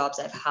jobs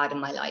I've had in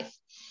my life,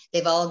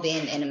 they've all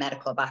been in a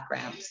medical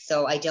background.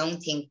 So I don't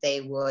think they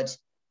would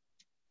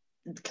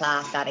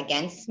class that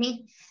against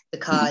me,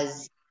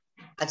 because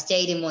I've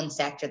stayed in one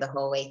sector the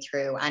whole way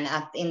through, and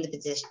in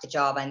the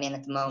job I'm in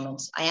at the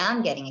moment, I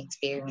am getting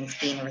experience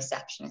being a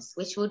receptionist,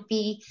 which would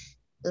be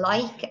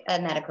like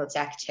a medical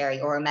secretary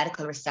or a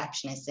medical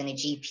receptionist in a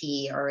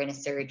GP or in a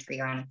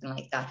surgery or anything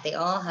like that. They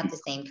all have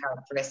the same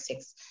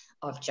characteristics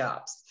of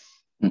jobs.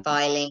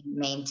 Filing,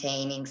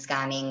 maintaining,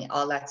 scanning,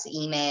 all that's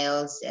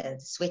emails,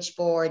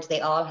 switchboard,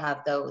 they all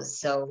have those.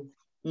 So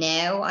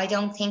now I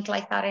don't think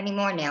like that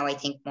anymore. Now I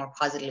think more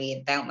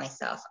positively about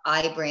myself.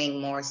 I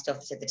bring more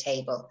stuff to the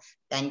table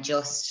than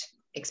just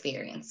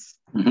experience.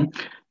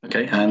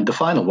 Okay, and the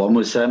final one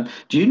was,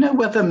 do you know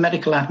whether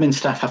medical admin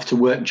staff have to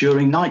work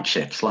during night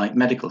shifts like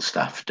medical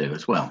staff do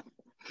as well?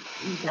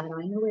 That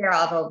I'm aware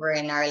of over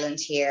in Ireland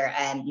here,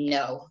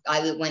 no.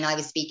 When I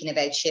was speaking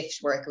about shift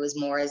work, it was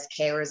more as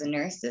carers and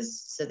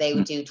nurses. So they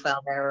would do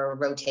 12-hour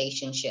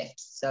rotation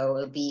shifts. So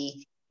it would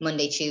be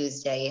Monday,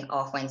 Tuesday,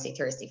 off Wednesday,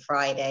 Thursday,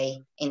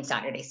 Friday, in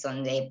Saturday,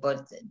 Sunday.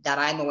 But that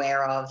I'm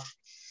aware of,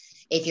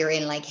 if you're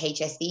in like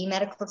HSE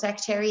medical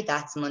secretary,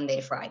 that's Monday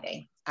to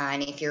Friday.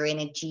 And if you're in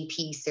a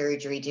GP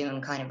surgery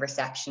doing kind of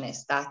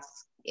receptionist,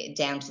 that's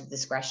down to the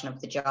discretion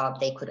of the job.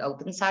 They could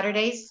open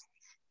Saturdays,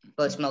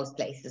 but most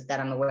places that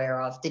I'm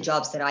aware of, the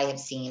jobs that I have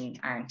seen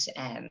aren't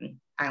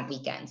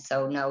weekends.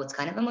 So no, it's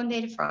kind of a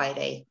Monday to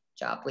Friday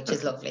job, which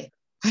is lovely.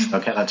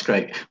 Okay, that's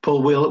great.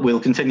 Paul, we'll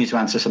continue to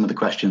answer some of the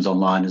questions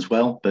online as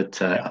well,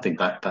 but I think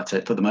that's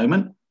it for the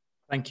moment.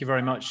 Thank you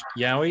very much,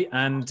 Yowie.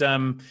 And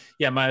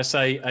may I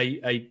say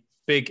a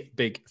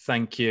big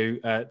thank you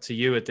to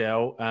you,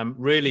 Adele.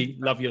 Really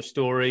love your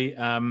story.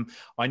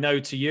 I know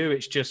to you,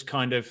 it's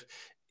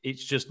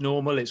just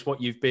normal. It's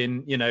what you've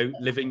been,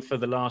 living for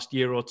the last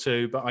year or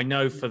two. But I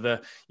know for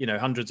the,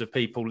 hundreds of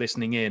people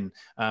listening in,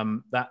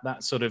 that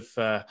sort of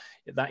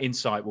that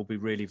insight will be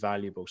really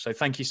valuable. So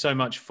thank you so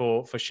much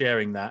for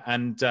sharing that.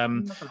 And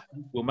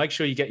we'll make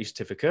sure you get your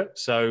certificate.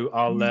 So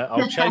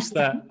I'll chase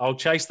that. I'll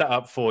chase that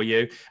up for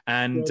you.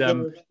 And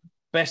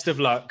best of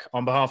luck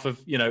on behalf of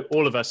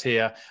all of us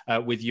here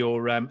with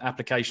your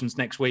applications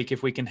next week.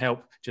 If we can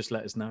help, just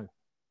let us know.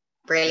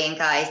 Brilliant,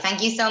 guys.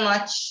 Thank you so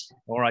much.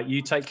 All right,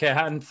 you take care.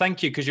 And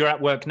thank you, because you're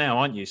at work now,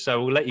 aren't you?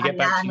 So we'll let you get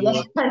back to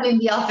your... I'm in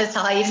the office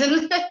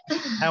hiding.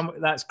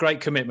 That's great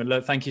commitment.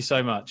 Look, thank you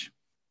so much.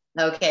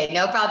 Okay,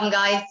 no problem,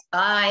 guys.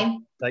 Bye.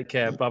 Take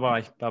care.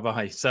 Bye-bye.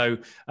 Bye-bye. So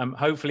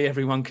hopefully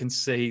everyone can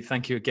see,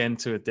 thank you again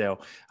to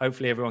Adele.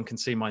 Hopefully everyone can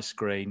see my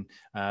screen.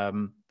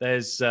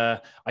 There's,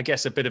 I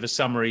guess, a bit of a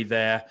summary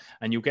there,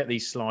 and you'll get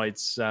these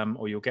slides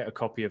or you'll get a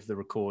copy of the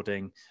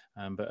recording,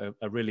 but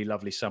a really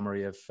lovely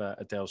summary of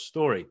Adele's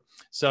story.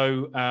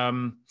 So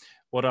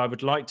what I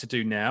would like to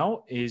do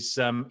now is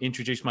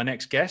introduce my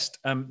next guest,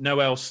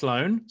 Noelle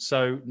Sloan.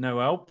 So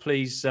Noelle,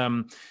 please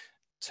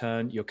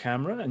turn your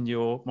camera and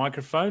your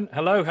microphone.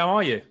 Hello, how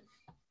are you?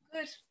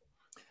 Good.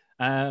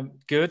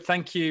 Good,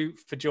 thank you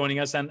for joining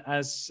us. And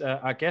as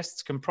our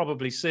guests can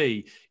probably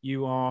see,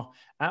 you are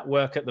at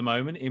work at the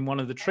moment in one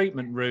of the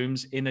treatment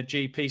rooms in a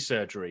GP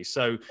surgery.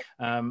 So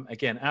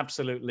again,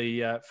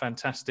 absolutely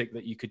fantastic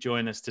that you could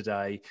join us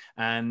today.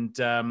 And,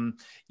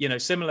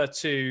 similar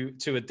to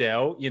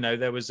Adele,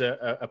 there was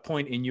a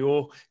point in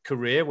your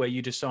career where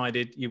you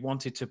decided you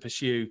wanted to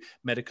pursue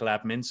medical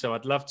admin. So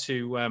I'd love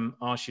to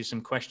ask you some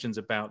questions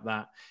about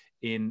that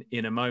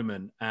in a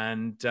moment.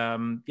 And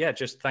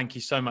just thank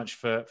you so much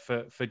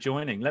for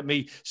joining. Let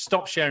me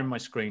stop sharing my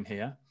screen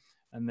here,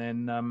 and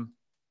then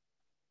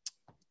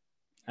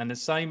and the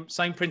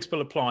same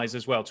principle applies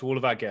as well to all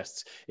of our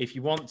guests. If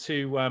you want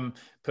to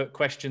put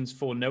questions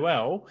for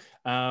Noelle,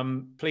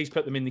 please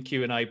put them in the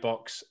Q&A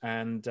box,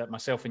 and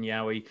myself and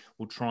Yowie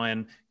will try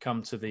and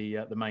come to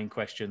the main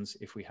questions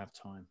if we have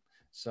time.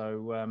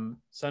 So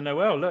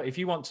Noelle, look, if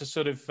you want to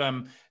sort of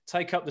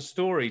take up the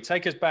story,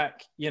 take us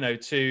back,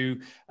 to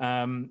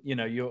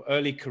your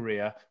early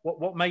career.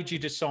 What made you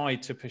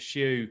decide to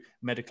pursue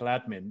medical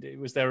admin?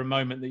 Was there a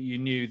moment that you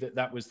knew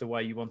that was the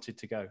way you wanted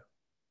to go?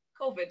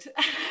 COVID.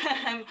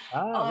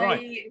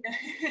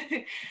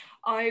 Right.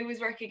 I was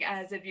working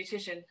as a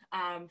beautician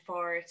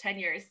for 10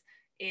 years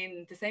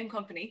in the same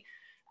company.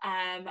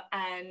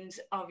 And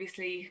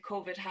obviously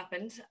COVID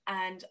happened,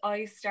 and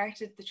I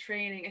started the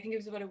training, I think it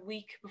was about a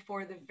week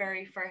before the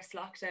very first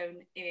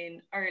lockdown in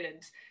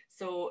Ireland.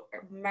 So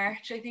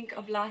March, I think,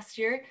 of last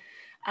year.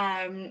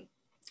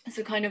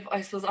 So kind of, I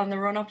suppose, on the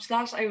run up to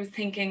that, I was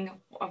thinking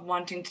of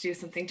wanting to do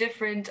something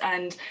different.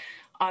 And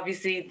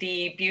obviously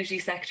the beauty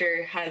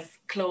sector has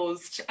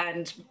closed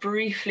and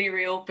briefly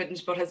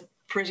reopened, but has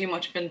pretty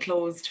much been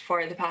closed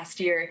for the past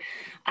year.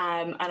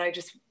 And I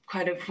just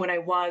kind of, when I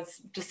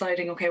was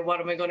deciding, okay, what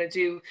am I going to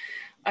do?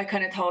 I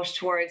kind of thought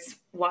towards,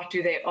 what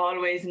do they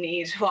always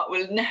need? What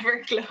will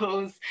never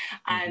close?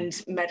 And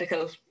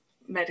medical,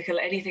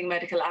 anything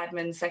medical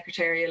admin,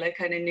 secretarial, I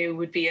kind of knew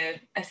would be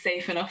a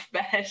safe enough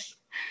bet.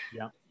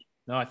 Yeah.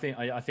 No, I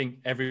think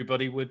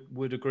everybody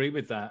would agree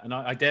with that, and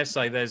I dare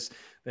say there's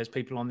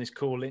people on this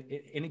call in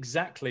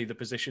exactly the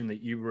position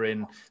that you were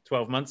in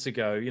 12 months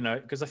ago.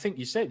 Because I think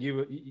you said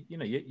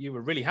you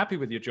were really happy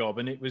with your job,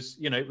 and it was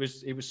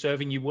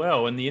serving you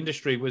well, and the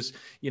industry was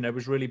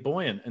really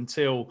buoyant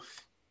until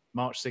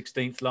March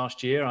 16th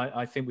last year.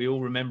 I think we all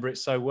remember it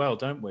so well,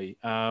 don't we?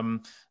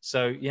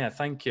 So yeah,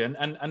 thank you.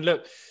 And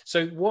look,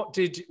 so what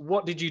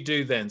did you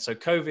do then? So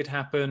COVID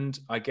happened,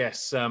 I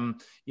guess,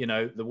 you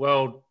know, the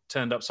world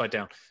turned upside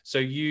down. So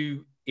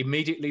you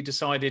immediately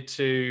decided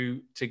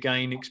to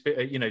gain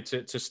experience, you know,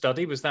 to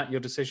study. Was that your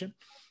decision?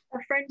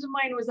 A friend of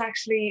mine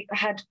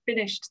had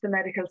finished the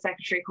medical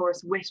secretary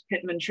course with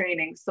Pitman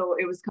Training. So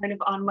it was kind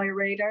of on my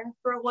radar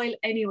for a while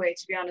anyway,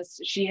 to be honest.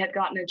 She had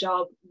gotten a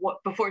job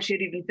before she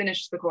had even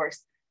finished the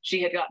course.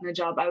 She had gotten a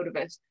job out of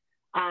it.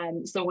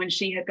 So when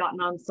she had gotten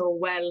on so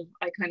well,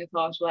 I kind of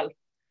thought, well, if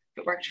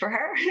it worked for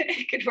her,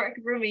 it could work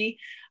for me.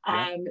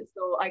 Yeah.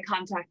 So I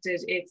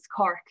contacted, it's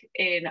Cork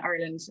in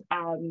Ireland,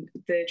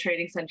 the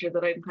training centre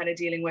that I'm kind of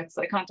dealing with.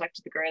 So I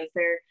contacted the girls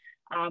there.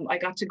 I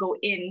got to go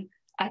in.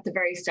 At the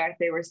very start,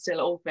 they were still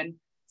open.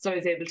 So I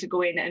was able to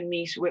go in and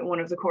meet with one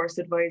of the course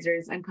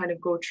advisors and kind of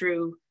go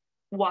through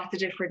what the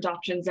different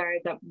options are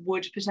that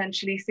would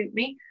potentially suit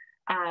me.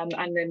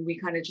 And then we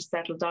kind of just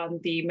settled on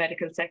the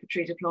medical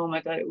secretary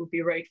diploma, that it would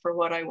be right for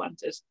what I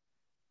wanted.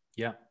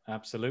 Yeah,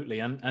 absolutely.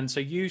 And so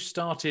you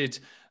started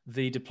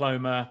the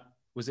diploma,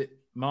 was it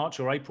March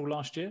or April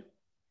last year?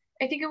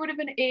 I think it would have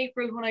been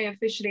April when I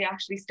officially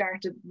actually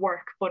started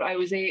work, but I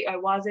was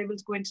able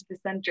to go into the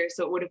centre,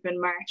 so it would have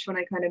been March when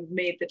I kind of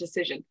made the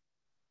decision.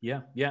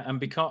 Yeah, and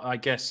because I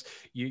guess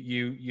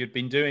you'd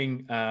been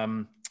doing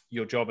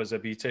your job as a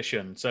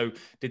beautician, so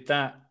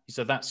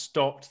that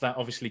stopped. That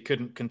obviously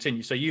couldn't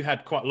continue. So you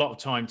had quite a lot of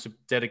time to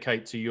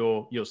dedicate to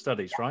your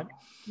studies, right?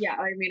 Yeah,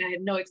 I mean, I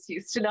had no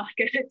excuse to not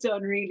get it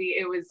done. Really,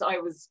 I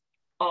was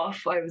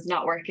off. I was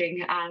not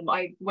working.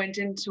 I went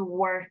into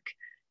work,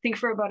 I think,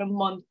 for about a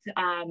month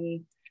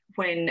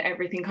when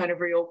everything kind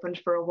of reopened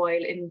for a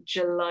while in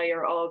July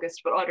or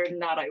August. But other than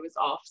that, I was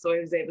off. So I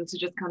was able to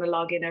just kind of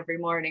log in every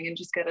morning and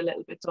just get a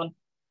little bit done.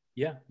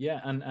 Yeah.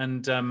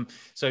 And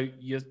so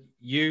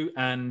you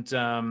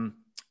and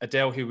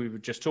Adele, who we were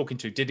just talking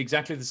to, did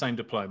exactly the same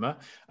diploma.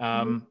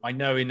 I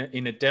know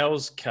in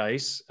Adele's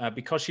case,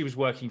 because she was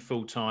working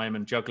full time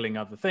and juggling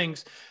other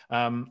things,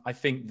 I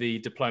think the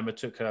diploma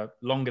took her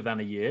longer than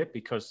a year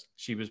because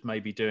she was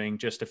maybe doing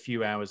just a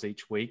few hours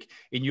each week.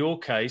 In your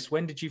case,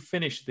 when did you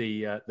finish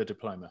the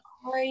diploma?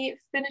 I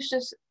finished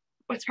it.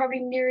 It's probably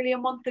nearly a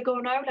month ago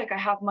now. Like I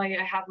have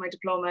my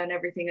diploma and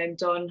everything. I'm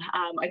done.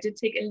 I did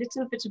take a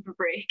little bit of a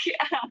break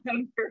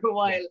for a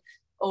while. Yeah.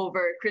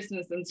 Over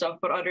Christmas and stuff,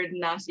 but other than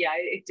that, yeah,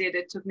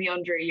 it took me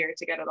under a year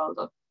to get it all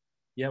done.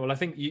 Yeah, well, I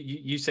think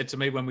you said to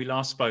me when we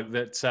last spoke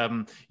that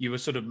you were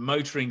sort of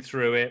motoring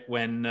through it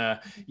when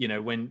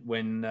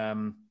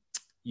when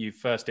you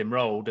first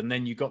enrolled, and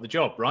then you got the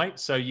job, right?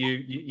 So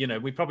you know,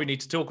 we probably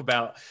need to talk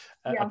about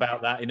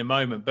that in a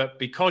moment. But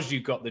because you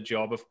got the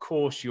job, of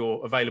course,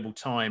 your available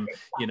time,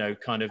 you know,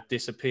 kind of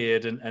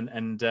disappeared,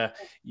 and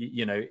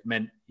you know, it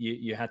meant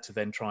you had to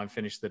then try and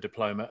finish the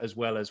diploma as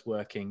well as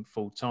working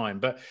full time.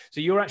 But so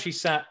you're actually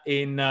sat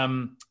in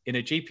a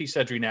GP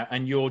surgery now,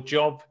 and your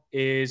job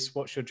is,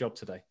 what's your job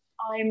today?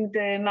 I'm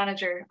the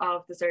manager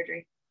of the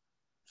surgery.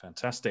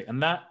 Fantastic.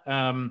 And that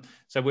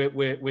so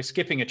we're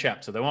skipping a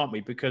chapter though, aren't we?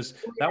 Because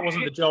that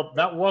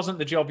wasn't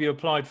the job you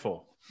applied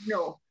for.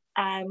 No.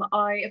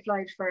 I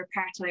applied for a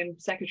part-time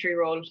secretary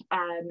role.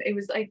 It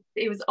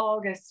was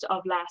August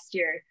of last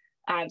year.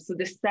 So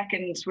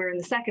we're in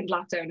the second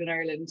lockdown in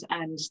Ireland,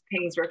 and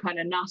things were kind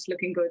of not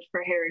looking good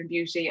for hair and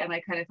beauty. And I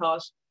kind of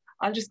thought,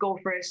 I'll just go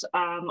for it.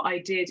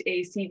 I did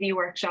a CV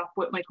workshop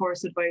with my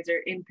course advisor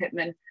in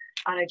Pitman,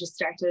 and I just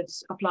started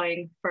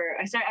applying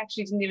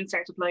actually didn't even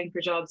start applying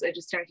for jobs. I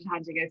just started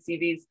handing out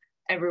CVs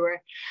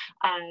everywhere.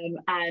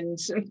 And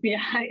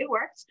yeah, it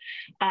worked.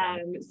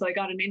 So I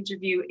got an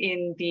interview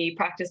in the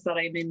practice that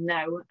I'm in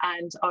now,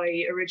 and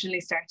I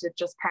originally started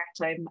just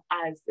part-time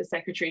as a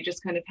secretary,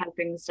 just kind of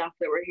helping the staff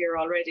that were here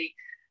already.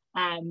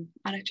 And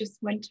it just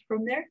went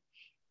from there.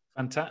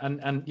 Fantastic.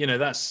 And you know,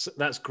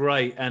 that's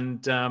great.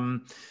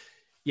 And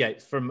yeah,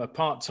 from a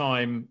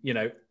part-time, you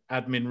know,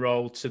 admin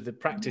role to the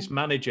practice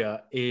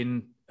manager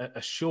in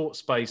a short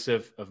space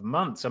of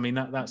months. I mean,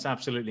 that's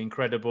absolutely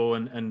incredible,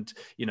 and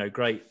you know,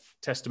 great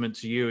testament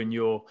to you and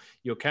your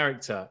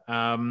character.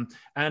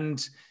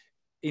 And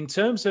in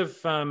terms of,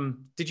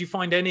 did you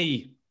find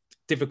any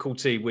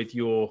difficulty with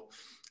your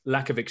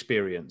lack of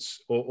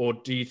experience, or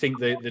do you think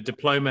the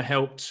diploma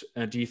helped?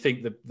 Do you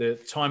think the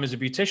time as a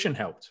beautician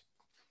helped?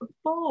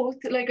 Both.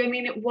 Like, I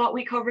mean, what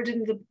we covered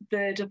in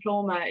the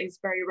diploma is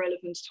very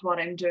relevant to what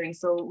I'm doing.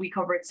 So we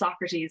covered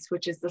Socrates,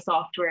 which is the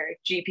software.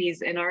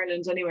 GPs in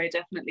Ireland anyway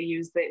definitely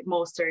use it.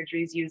 Most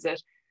surgeries use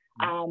it.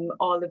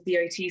 All of the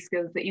IT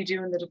skills that you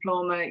do in the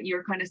diploma,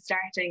 you're kind of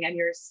starting and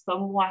you're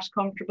somewhat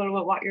comfortable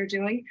with what you're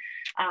doing.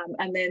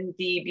 And then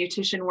the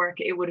beautician work,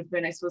 it would have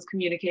been, I suppose,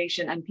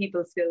 communication and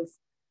people skills,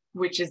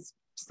 which is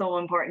so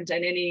important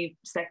in any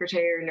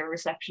secretarial or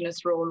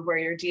receptionist role where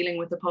you're dealing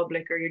with the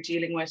public, or you're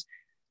dealing with,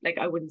 like,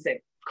 I wouldn't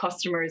say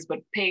customers, but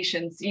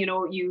patients. You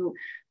know, you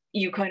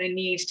kind of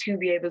need to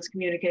be able to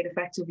communicate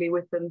effectively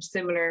with them.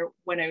 Similar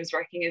when I was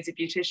working as a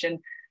beautician,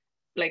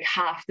 like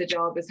half the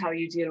job is how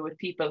you deal with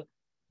people.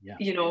 Yeah.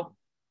 You know.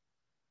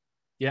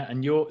 Yeah,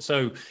 and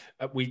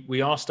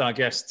we asked our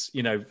guests,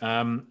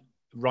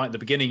 right at the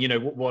beginning,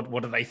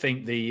 what do they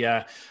think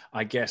the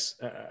I guess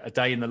a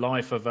day in the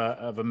life of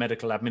a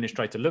medical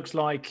administrator looks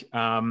like,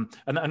 and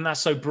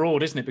that's so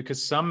broad, isn't it?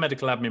 Because some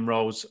medical admin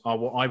roles are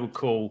what I would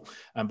call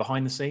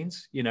behind the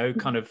scenes,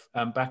 kind of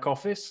back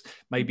office.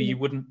 Maybe you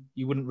wouldn't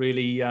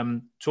really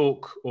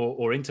talk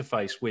or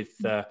interface with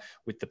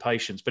the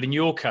patients, but in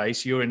your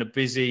case, you're in a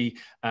busy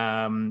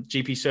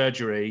GP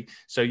surgery,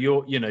 so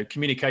your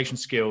communication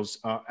skills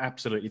are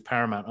absolutely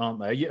paramount, aren't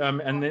they?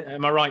 And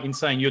am I right in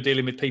saying you're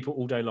dealing with people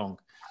all day long?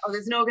 Oh,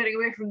 there's no getting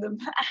away from them.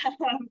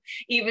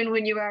 Even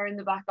when you are in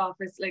the back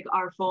office, like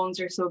our phones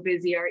are so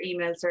busy, our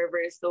email server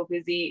is so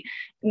busy.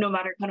 No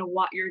matter kind of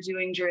what you're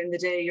doing during the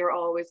day, you're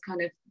always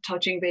kind of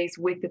touching base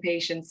with the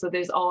patient. So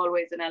there's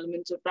always an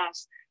element of that.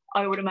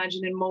 I would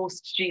imagine in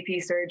most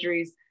GP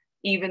surgeries,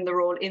 even the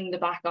role in the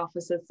back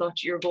office as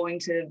such, you're going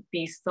to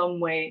be some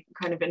way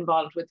kind of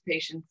involved with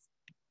patients.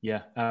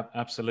 Yeah,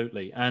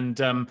 absolutely. And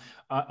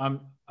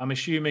I'm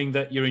assuming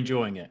that you're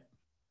enjoying it.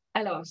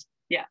 I love it.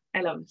 Yeah,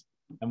 I love it.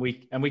 And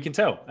we can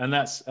tell, and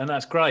that's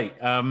great.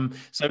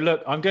 So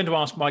look, I'm going to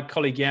ask my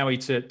colleague Yowie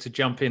to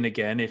jump in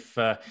again, if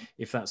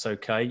that's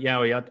okay.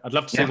 Yowie, I'd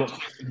love to see what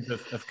questions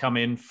have come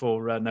in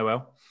for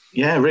Noelle.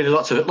 Yeah, really,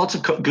 lots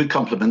of good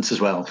compliments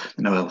as well,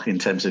 Noelle, in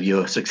terms of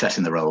your success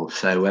in the role.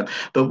 So,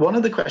 but one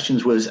of the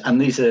questions was,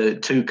 and these are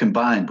two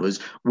combined, was,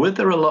 were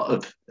there a lot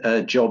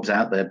of jobs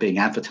out there being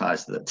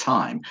advertised at the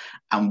time,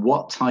 and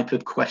what type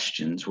of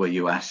questions were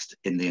you asked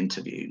in the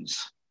interviews?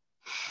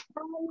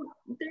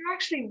 There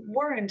actually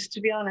weren't,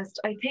 to be honest.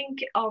 I think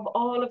of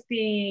all of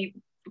the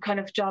kind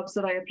of jobs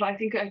that I applied, I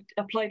think I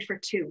applied for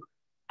 2,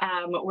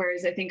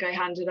 whereas I think I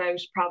handed out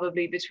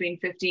probably between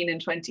 15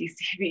 and 20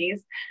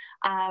 CVs.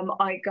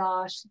 I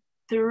got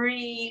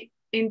 3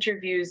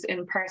 interviews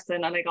in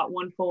person, and I got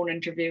 1 phone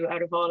interview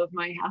out of all of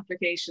my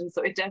applications.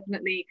 So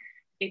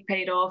it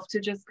paid off to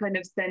just kind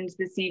of send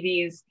the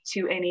CVs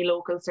to any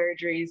local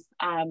surgeries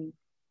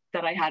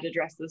that I had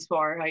addresses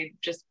for. I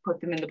just put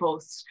them in the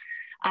post.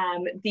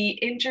 The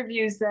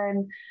interviews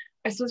then,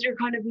 I suppose, your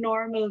kind of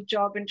normal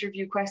job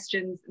interview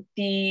questions.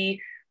 The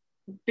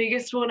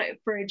biggest one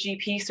for a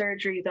GP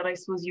surgery that I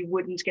suppose you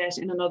wouldn't get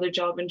in another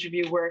job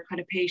interview were kind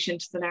of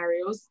patient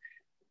scenarios,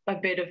 a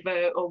bit of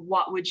a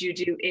what would you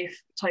do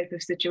if type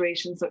of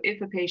situation. So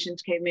if a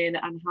patient came in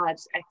and had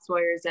X,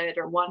 Y, or Z,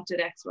 or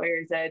wanted X, Y,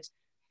 or Z,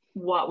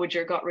 what would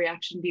your gut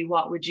reaction be?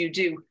 What would you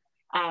do?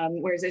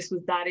 Whereas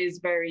that is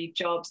very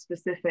job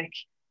specific,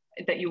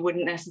 that you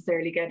wouldn't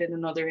necessarily get in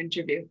another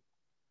interview.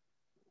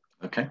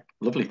 Okay,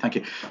 lovely, thank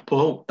you,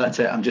 Paul. That's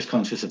it. I'm just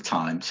conscious of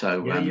time,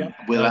 so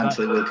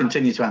we'll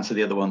continue to answer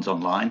the other ones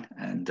online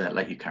and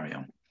let you carry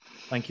on.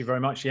 Thank you very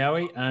much,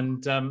 Yowie.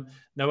 And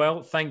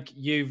Noelle, thank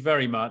you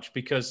very much,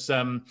 because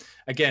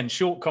again,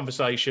 short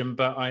conversation,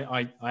 but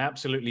I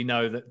absolutely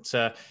know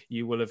that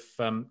you will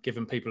have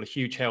given people a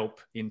huge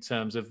help in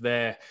terms of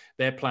their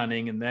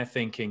planning and their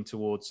thinking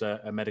towards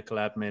a medical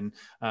admin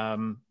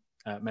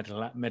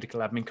medical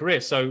admin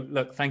career. So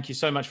look, thank you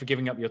so much for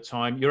giving up your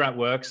time. You're at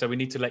work, so we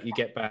need to let you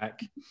get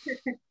back.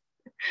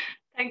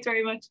 Thanks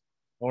very much.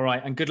 All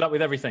right, and good luck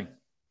with everything.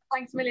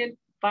 Thanks a million.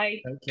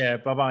 Bye. Take care.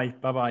 Bye-bye.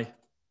 Bye-bye.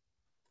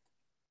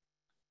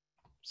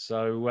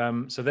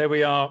 So there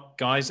we are,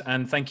 guys,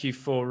 and thank you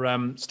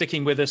for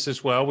sticking with us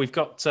as well. We've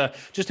got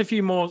just a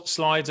few more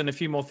slides and a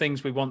few more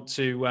things we want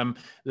to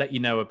let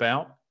you know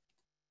about.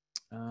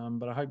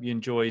 But I hope you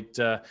enjoyed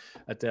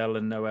Adele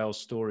and Noelle's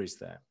stories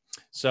there.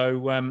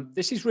 So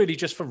this is really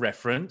just for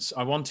reference.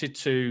 I wanted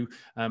to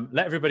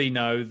let everybody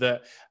know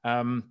that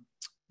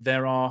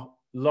there are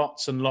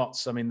lots and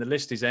lots. I mean, the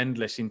list is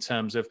endless in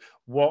terms of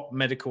what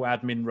medical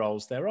admin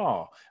roles there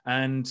are.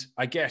 And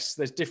I guess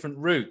there's different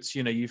routes.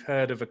 You've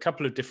heard of a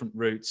couple of different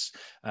routes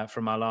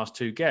from our last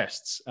 2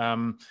 guests.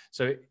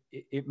 So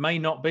it may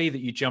not be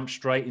that you jump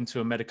straight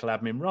into a medical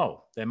admin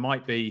role. There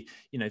might be,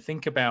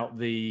 think about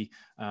the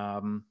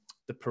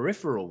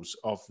peripherals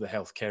of the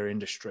healthcare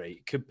industry.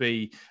 It could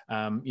be,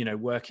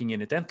 working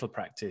in a dental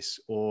practice,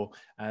 or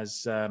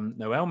as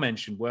Noelle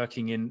mentioned,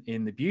 working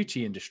in the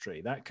beauty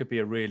industry. That could be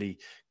a really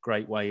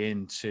great way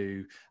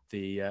into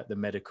the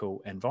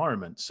medical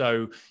environment.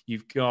 So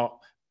you've got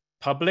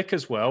public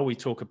as well. We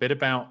talk a bit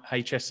about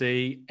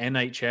HSE,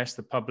 NHS,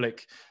 the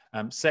public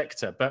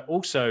sector, but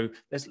also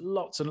there's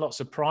lots and lots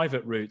of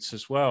private routes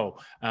as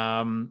well.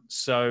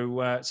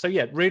 So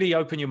yeah, really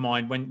open your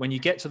mind when you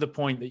get to the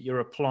point that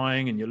you're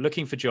applying and you're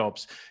looking for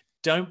jobs.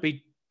 Don't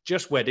be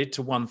just wedded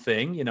to one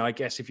thing. I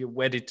guess if you're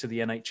wedded to the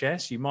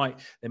NHS,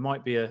 there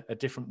might be a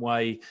different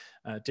way,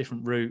 a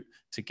different route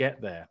to get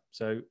there.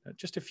 So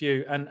just a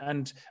few,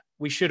 and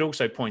we should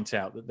also point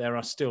out that there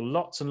are still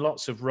lots and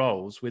lots of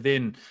roles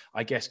within,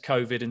 I guess,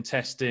 COVID and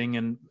testing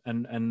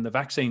and the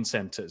vaccine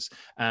centres.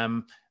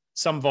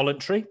 Some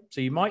voluntary,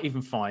 so you might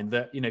even find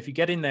that if you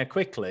get in there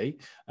quickly,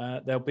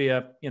 there'll be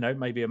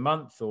maybe a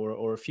month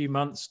or a few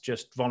months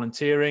just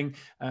volunteering.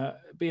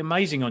 Be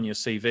amazing on your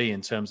CV in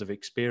terms of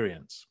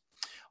experience.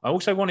 I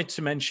also wanted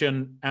to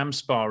mention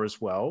AmSpa as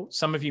well.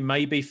 Some of you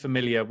may be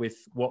familiar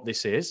with what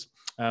this is.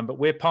 but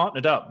we're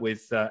partnered up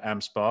with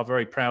AMSPA,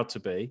 very proud to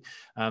be.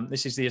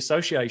 This is the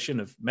Association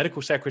of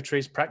Medical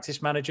Secretaries,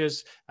 Practice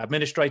Managers,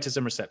 Administrators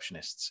and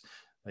Receptionists.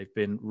 They've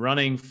been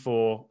running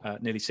for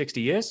nearly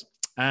 60 years.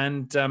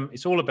 And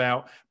it's all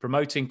about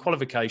promoting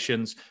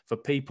qualifications for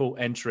people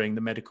entering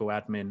the medical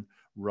admin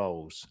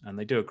roles. And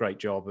they do a great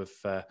job of,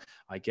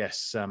 I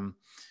guess,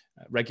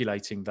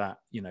 regulating that,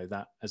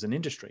 that as an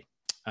industry.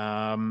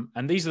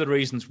 And these are the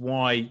reasons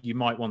why you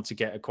might want to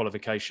get a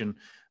qualification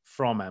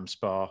from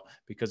AMSPA,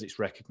 because it's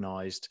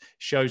recognized,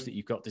 shows that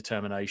you've got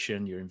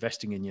determination, you're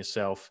investing in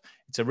yourself.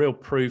 It's a real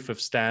proof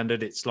of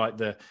standard. It's like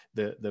the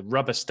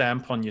rubber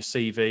stamp on your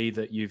CV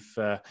that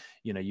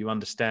you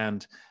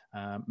understand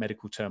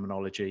medical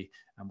terminology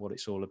and what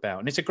it's all about.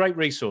 And it's a great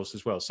resource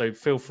as well. So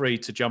feel free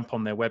to jump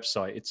on their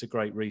website. It's a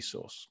great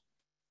resource.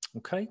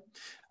 Okay.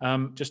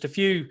 Just a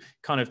few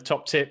kind of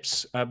top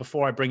tips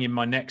before I bring in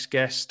my next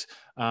guest.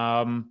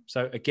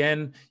 So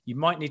again, you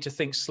might need to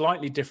think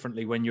slightly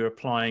differently when you're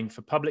applying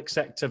for public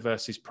sector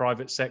versus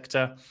private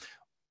sector.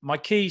 My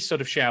key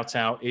sort of shout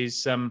out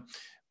is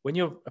when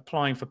you're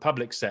applying for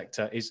public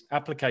sector is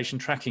application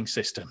tracking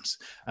systems,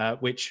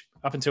 which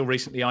up until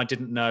recently I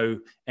didn't know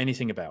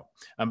anything about.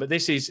 But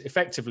this is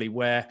effectively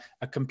where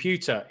a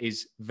computer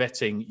is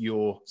vetting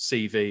your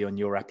CV on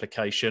your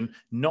application,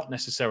 not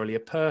necessarily a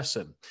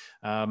person.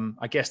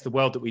 I guess the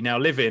world that we now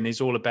live in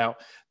is all about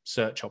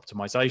search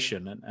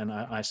optimization. And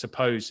I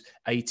suppose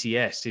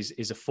ATS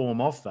is a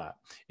form of that.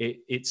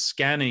 It's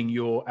scanning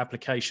your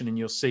application and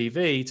your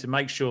CV to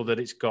make sure that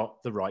it's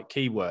got the right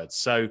keywords.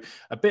 So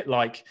a bit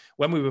like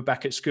when we were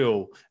back at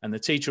school and the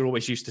teacher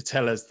always used to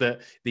tell us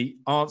that the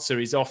answer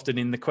is often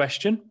in the question.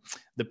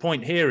 The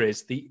point here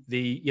is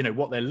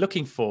what they're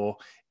looking for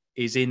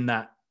is in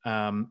that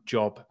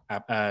job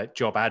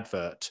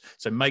advert.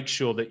 So make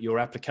sure that your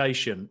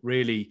application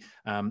really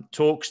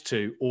talks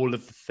to all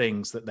of the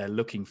things that they're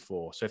looking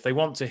for. So if they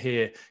want to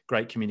hear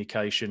great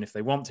communication, if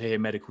they want to hear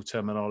medical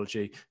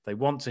terminology, if they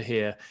want to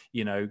hear,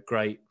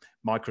 great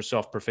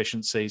Microsoft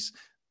proficiencies,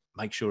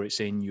 make sure it's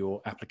in your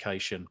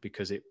application,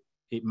 because it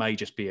may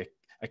just be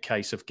a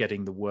case of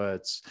getting the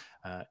words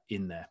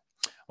in there.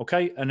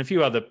 Okay, and a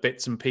few other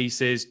bits and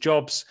pieces.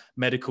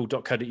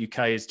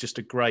 Jobsmedical.co.uk is just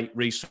a great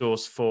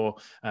resource for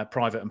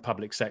private and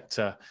public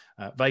sector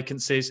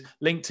vacancies.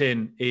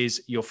 LinkedIn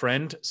is your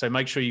friend, so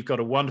make sure you've got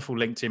a wonderful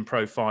LinkedIn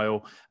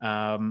profile,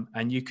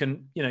 and you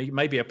can, you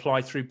maybe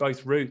apply through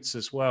both routes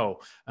as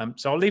well.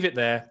 So I'll leave it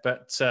there,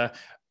 but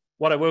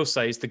what I will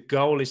say is the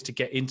goal is to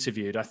get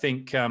interviewed. I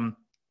think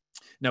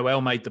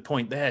Noelle made the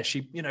point there.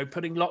 She,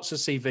 putting lots of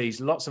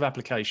CVs, lots of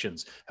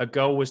applications. Her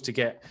goal was to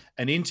get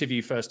an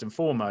interview first and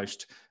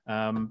foremost,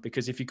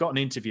 because if you got an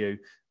interview,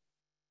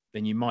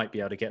 then you might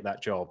be able to get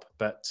that job.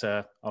 But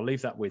I'll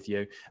leave that with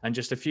you. And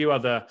just a few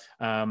other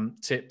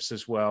tips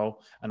as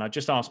well. And I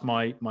just asked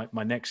my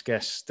next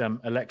guest,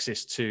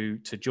 Alexis, to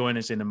join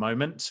us in a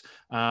moment.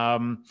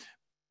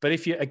 But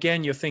if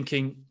you're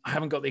thinking, I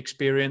haven't got the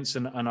experience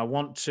and I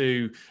want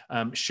to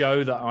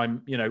show that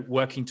I'm,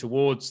 working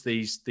towards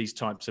these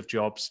types of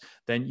jobs,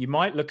 then you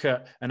might look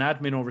at an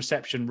admin or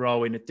reception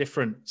role in a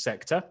different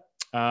sector.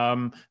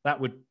 That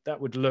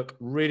would look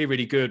really,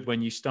 really good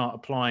when you start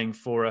applying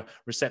for a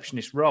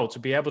receptionist role, to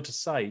be able to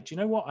say, do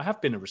you know what? I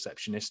have been a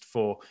receptionist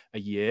for a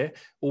year,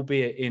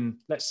 albeit in,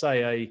 let's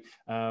say,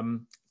 a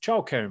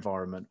childcare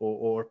environment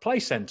or a play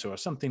centre or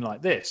something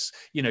like this.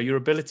 Your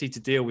ability to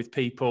deal with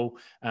people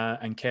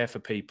and care for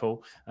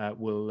people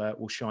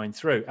will shine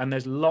through. And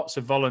there's lots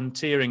of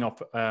volunteering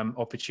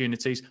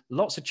opportunities,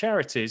 lots of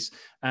charities.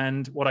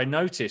 And what I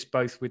noticed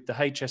both with the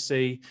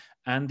HSE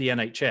and the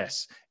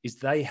NHS is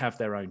they have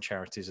their own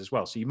charities as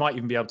well. So you might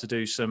even be able to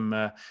do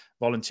some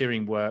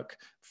volunteering work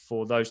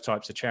for those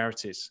types of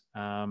charities.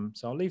 So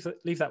I'll leave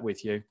that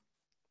with you.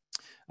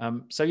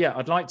 So yeah,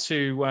 I'd like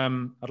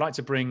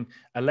to bring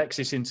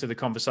Alexis into the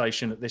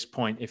conversation at this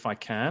point, if I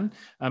can.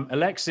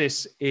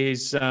 Alexis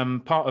is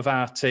part of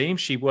our team.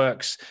 She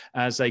works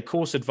as a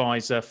course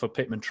advisor for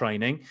Pitman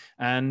Training,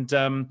 and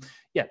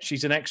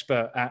she's an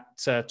expert at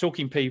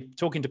talking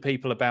to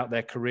people about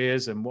their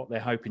careers and what they're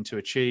hoping to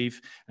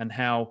achieve, and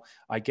how,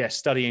 I guess,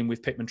 studying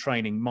with Pitman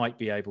Training might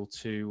be able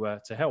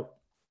to help.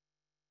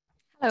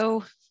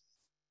 Hello.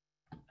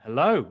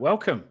 Hello,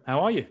 welcome. How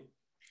are you?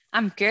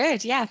 I'm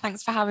good. Yeah,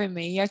 thanks for having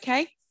me. You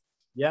okay?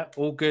 Yeah,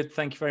 all good.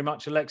 Thank you very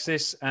much,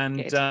 Alexis.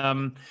 And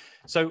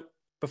so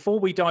before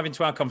we dive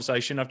into our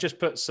conversation, I've just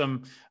put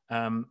some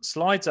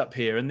slides up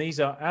here, and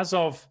these are as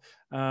of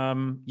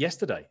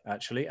yesterday,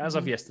 actually. As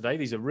of yesterday,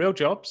 these are real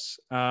jobs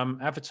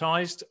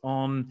advertised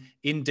on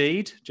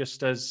Indeed,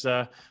 just as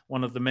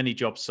one of the many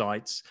job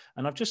sites.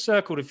 And I've just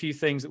circled a few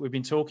things that we've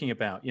been talking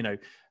about.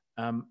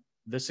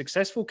 The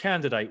successful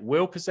candidate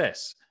will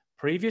possess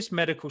previous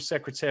medical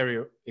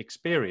secretarial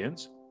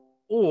experience,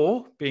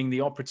 or, being the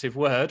operative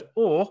word,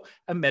 or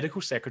a medical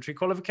secretary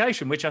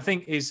qualification, which I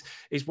think is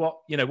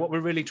what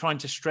we're really trying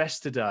to stress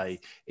today.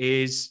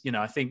 Is,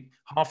 I think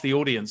half the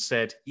audience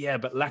said, yeah,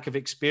 but lack of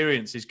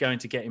experience is going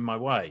to get in my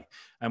way.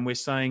 And we're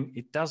saying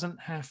it doesn't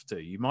have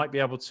to. You might be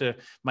able to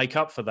make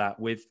up for that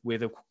with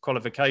a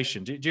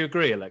qualification. Do you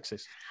agree,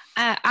 Alexis?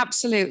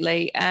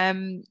 Absolutely.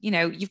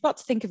 You've got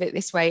to think of it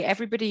this way.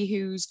 Everybody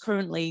who's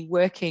currently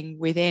working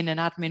within an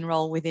admin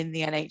role within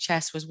the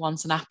NHS was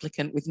once an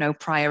applicant with no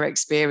prior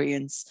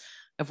experience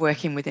of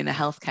working within a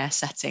healthcare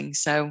setting.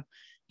 So,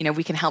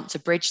 we can help to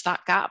bridge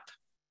that gap.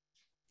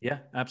 Yeah,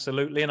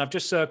 absolutely. And I've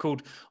just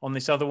circled on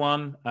this other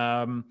one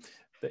that,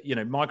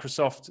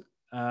 Microsoft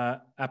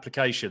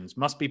applications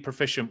must be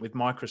proficient with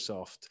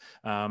Microsoft.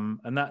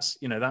 And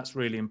that's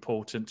really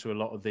important to a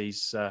lot of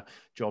these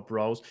job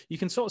roles. You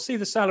can sort of see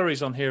the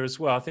salaries on here as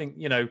well. I think,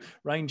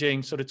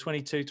 ranging sort of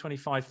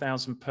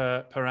 25,000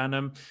 per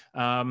annum.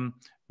 And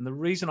the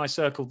reason I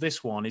circled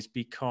this one is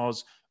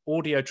because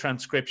audio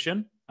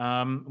transcription,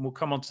 and we'll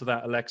come on to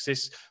that,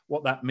 Alexis,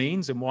 what that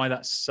means and why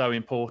that's so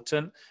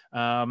important.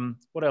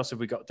 What else have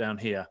we got down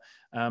here?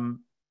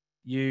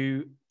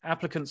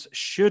 Applicants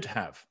should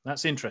have,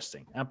 that's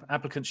interesting,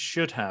 applicants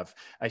should have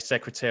a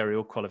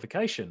secretarial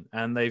qualification.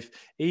 And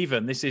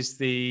this is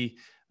the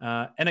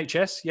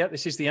NHS,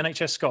 this is the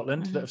NHS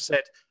Scotland that have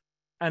said,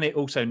 and it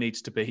also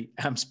needs to be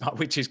AMSPA,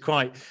 which is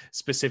quite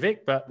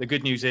specific. But the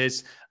good news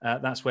is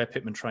that's where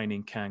Pitman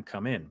Training can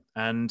come in.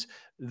 And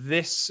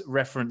this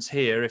reference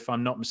here, if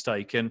I'm not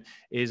mistaken,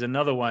 is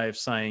another way of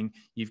saying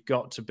you've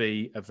got to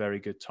be a very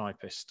good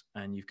typist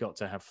and you've got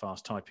to have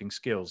fast typing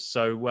skills.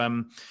 So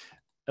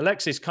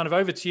Alexis, kind of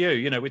over to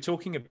you. We're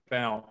talking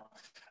about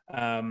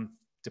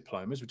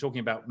diplomas, we're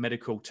talking about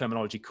medical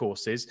terminology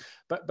courses,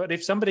 but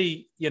if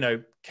somebody,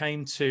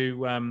 came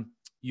to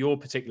your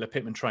particular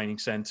Pitman Training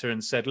Centre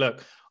and said,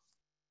 look,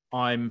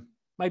 I'm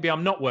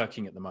not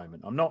working at the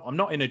moment. I'm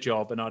not in a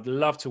job and I'd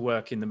love to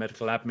work in the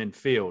medical admin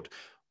field.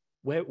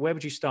 Where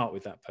would you start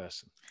with that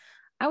person?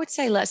 I would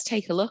say let's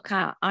take a look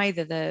at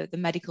either the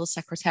medical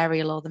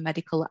secretarial or the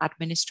medical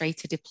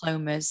administrator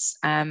diplomas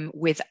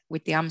with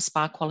the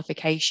AMSPA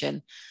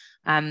qualification.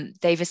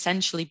 They've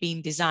essentially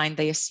been designed,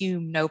 they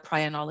assume no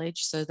prior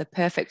knowledge, so they're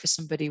perfect for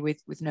somebody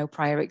with no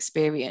prior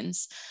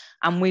experience.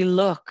 And we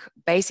look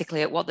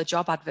basically at what the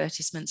job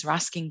advertisements are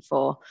asking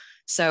for.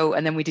 So,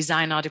 and then we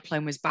design our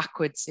diplomas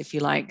backwards, if you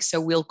like. So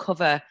we'll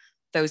cover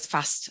those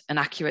fast and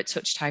accurate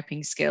touch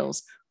typing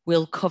skills.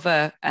 We'll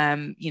cover,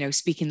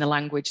 speaking the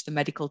language, the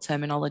medical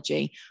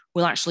terminology.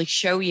 We'll actually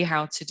show you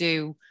how to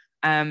do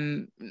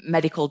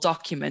medical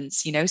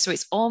documents, so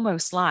it's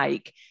almost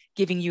like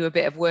giving you a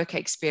bit of work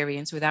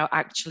experience without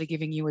actually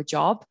giving you a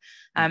job.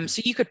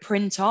 So you could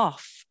print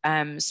off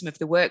some of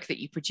the work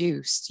that you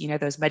produced,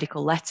 those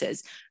medical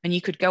letters, and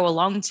you could go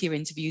along to your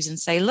interviews and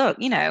say, look,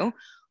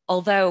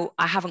 although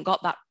I haven't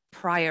got that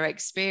prior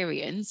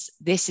experience,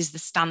 this is the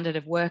standard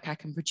of work I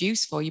can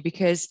produce for you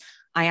because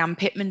I am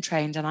Pitman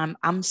trained and I'm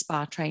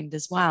AMSPA trained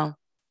as well.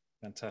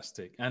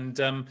 Fantastic. And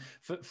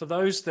for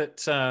those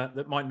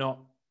that might not,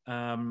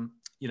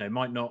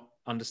 might not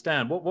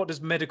understand, what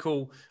does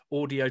medical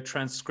audio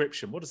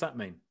transcription, what does that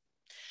mean?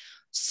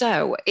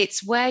 So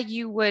it's where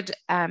you would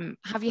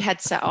have your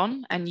headset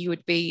on and you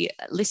would be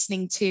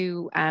listening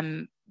to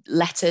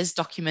letters,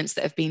 documents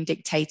that have been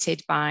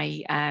dictated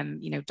by,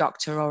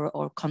 doctor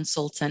or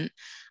consultant,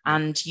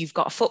 and you've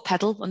got a foot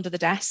pedal under the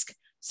desk.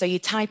 So you're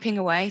typing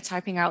away,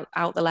 typing out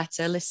the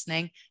letter,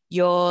 listening.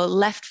 Your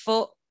left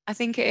foot, I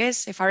think it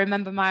is, if I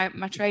remember my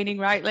training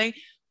rightly,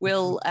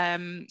 will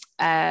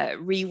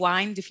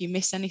rewind if you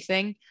miss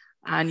anything,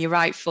 and your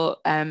right foot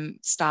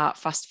start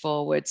fast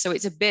forward. So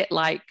it's a bit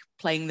like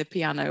playing the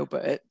piano,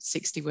 but at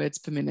 60 words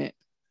per minute.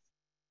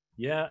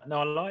 Yeah, no,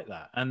 I like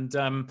that. And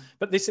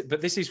but this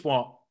is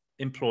what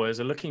employers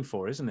are looking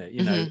for, isn't it?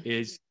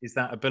 Is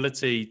that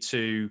ability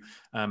to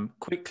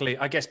quickly,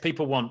 I guess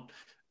people want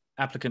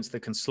applicants that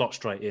can slot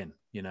straight in,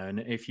 and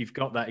if you've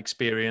got that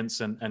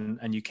experience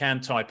and you can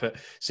type at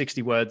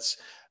 60 words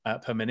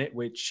per minute,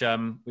 which I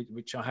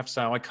have to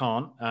say I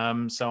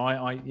can't. So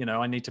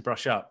I need to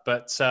brush up.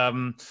 But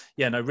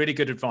really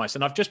good advice.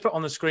 And I've just put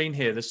on the screen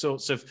here the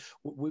sorts of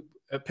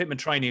at Pitman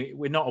Training,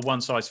 we're not a one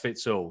size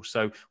fits all.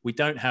 So we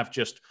don't have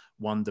just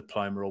one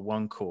diploma or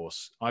one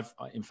course. I've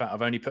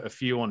only put a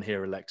few on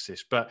here,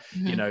 Alexis, but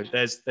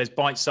there's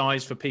bite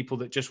size for people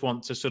that just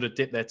want to sort of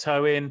dip their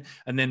toe in.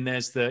 And then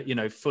there's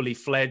the, fully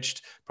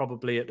fledged,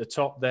 probably at the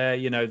top there,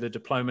 the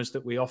diplomas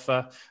that we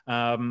offer.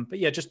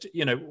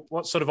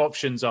 What sort of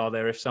options are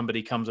there if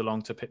somebody comes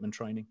along to Pitman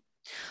Training?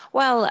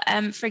 Well,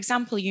 for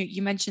example,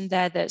 you mentioned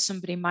there that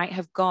somebody might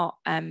have got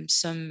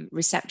some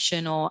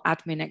reception or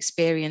admin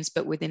experience,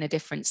 but within a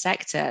different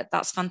sector.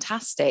 That's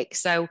fantastic.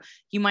 So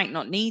you might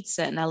not need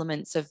certain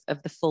elements of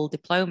the full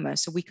diploma.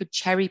 So we could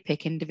cherry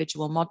pick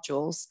individual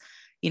modules,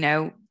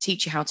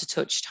 teach you how to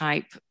touch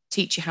type,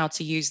 teach you how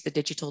to use the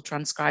digital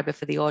transcriber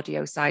for the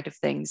audio side of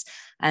things,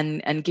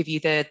 and give you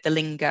the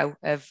lingo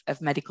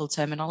of medical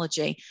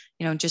terminology,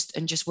 and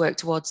just work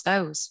towards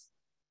those.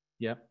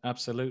 Yeah,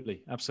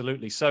 absolutely.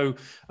 So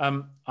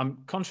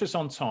I'm conscious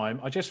on time.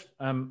 I just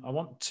I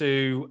want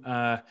to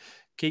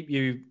keep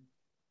you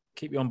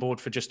on board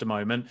for just a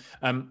moment.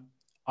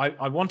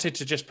 I wanted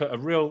to just put a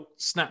real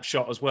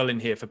snapshot as well in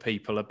here for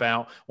people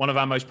about one of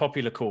our most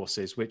popular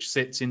courses, which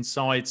sits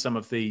inside some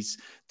of these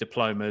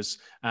diplomas.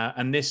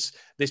 And this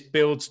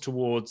builds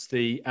towards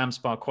the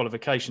AMSPA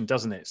qualification,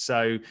 doesn't it?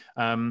 So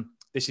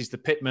this is the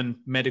Pitman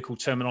Medical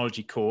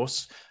Terminology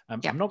course.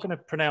 Yep. I'm not going to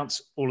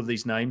pronounce all of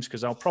these names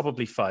because I'll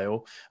probably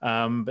fail.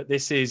 But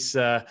this is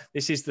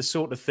the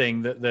sort of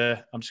thing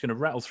that I'm just going to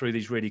rattle through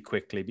these really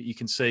quickly. But you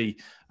can see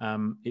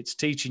it's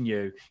teaching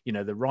you,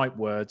 the right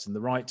words and the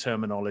right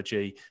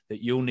terminology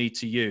that you'll need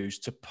to use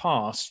to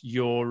pass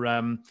your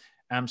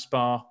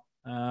AMSPA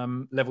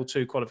level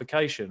 2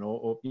 qualification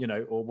or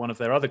one of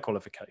their other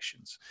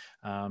qualifications.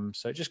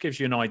 So it just gives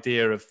you an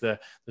idea of the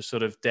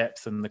sort of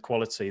depth and the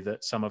quality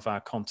that some of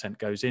our content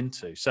goes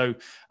into. So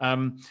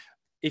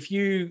if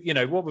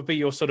what would be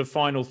your sort of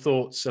final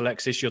thoughts,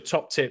 Alexis, your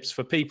top tips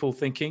for people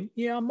thinking,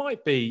 I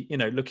might be,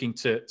 looking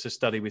to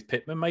study with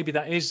Pitman. Maybe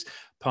that is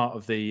part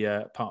of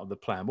the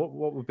plan.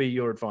 What would be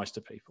your advice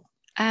to people?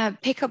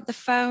 Pick up the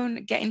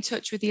phone, get in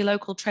touch with your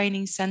local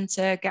training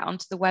centre, get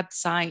onto the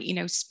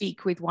website,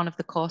 speak with one of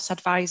the course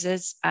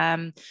advisors.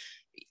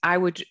 I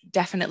would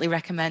definitely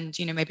recommend,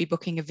 maybe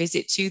booking a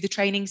visit to the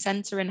training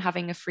centre and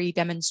having a free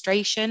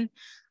demonstration.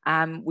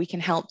 We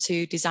can help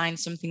to design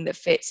something that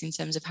fits in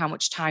terms of how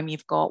much time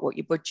you've got, what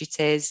your budget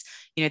is,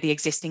 the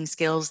existing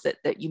skills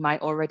that you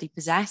might already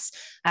possess.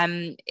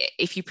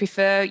 If you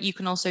prefer, you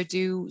can also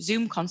do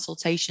Zoom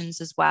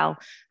consultations as well.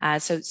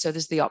 So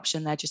there's the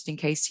option there just in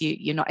case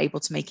you're not able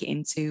to make it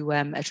into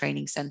a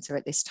training centre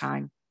at this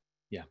time.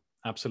 Yeah,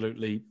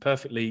 absolutely.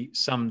 Perfectly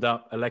summed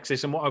up,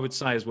 Alexis. And what I would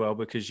say as well,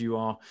 because you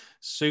are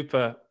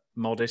super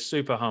modest,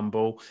 super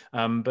humble,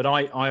 but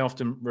I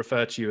often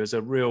refer to you as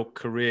a real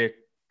career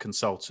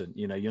consultant.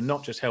 You're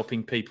not just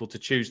helping people to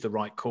choose the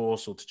right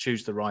course or to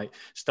choose the right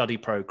study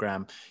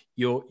program.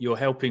 You're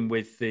helping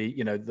with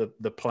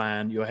the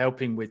plan. You're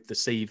helping with the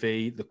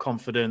CV, the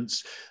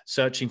confidence,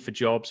 searching for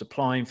jobs,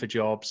 applying for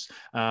jobs.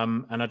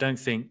 And I don't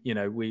think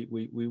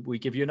we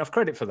give you enough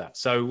credit for that.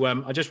 So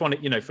I just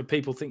want to for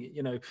people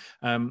thinking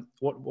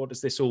what does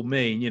this all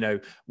mean?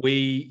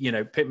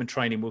 Pitman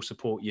Training will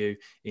support you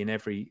in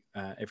every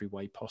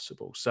way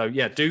possible. So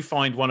do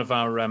find one of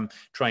our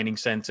training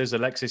centres.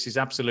 Alexis is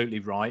absolutely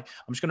right.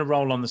 I'm just going to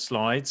roll on the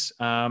slides.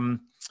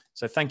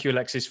 So thank you,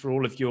 Alexis, for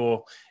all of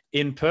your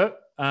input.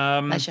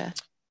 Pleasure.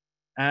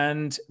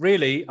 And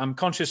really, I'm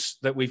conscious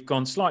that we've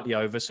gone slightly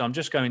over, so I'm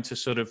just going to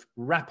sort of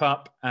wrap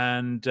up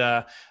and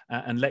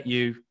let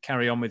you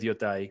carry on with your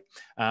day.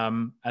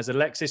 As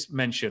Alexis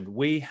mentioned,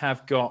 we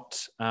have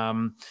got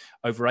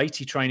over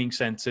 80 training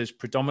centres,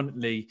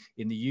 predominantly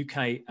in the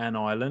UK and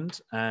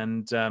Ireland,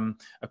 and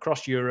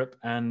across Europe,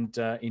 and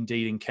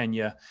indeed in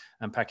Kenya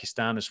and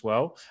Pakistan as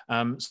well.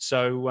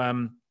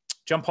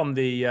 Jump on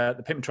the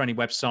Pitman Training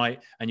website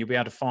and you'll be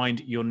able to find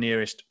your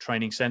nearest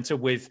training centre.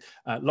 With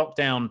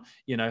lockdown,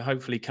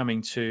 hopefully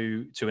coming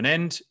to an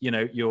end,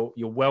 you're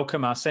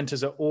welcome. Our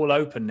centres are all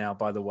open now,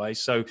 by the way.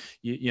 So,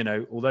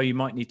 although you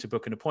might need to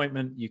book an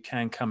appointment, you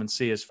can come and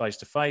see us face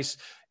to face.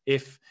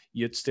 If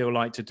you'd still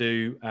like to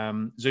do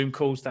Zoom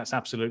calls, that's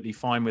absolutely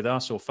fine with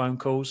us, or phone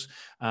calls.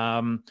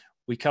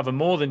 We cover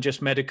more than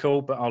just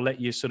medical, but I'll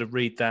let you sort of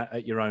read that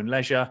at your own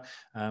leisure.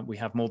 We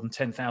have more than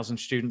 10,000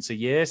 students a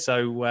year.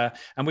 So,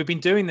 and we've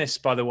been doing this,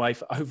 by the way,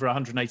 for over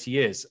 180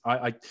 years.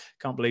 I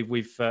can't believe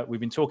we've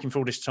been talking for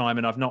all this time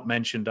and I've not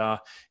mentioned our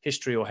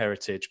history or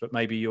heritage, but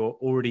maybe you're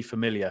already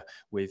familiar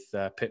with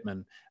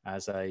Pitman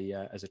as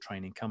a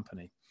training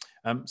company.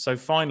 So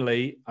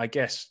finally, I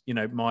guess,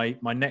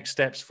 my next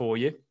steps for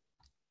you,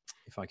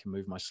 if I can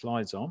move my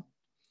slides on.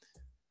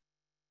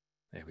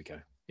 There we go.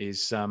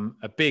 Is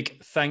a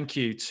big thank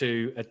you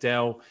to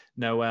Adele,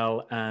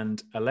 Noel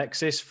and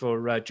Alexis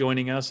for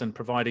joining us and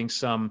providing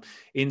some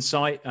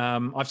insight.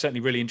 I've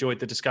certainly really enjoyed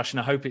the discussion.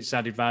 I hope it's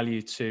added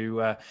value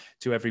to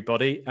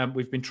everybody.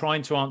 We've been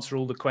trying to answer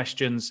all the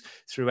questions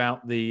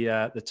throughout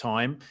the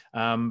time,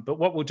 but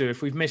what we'll do,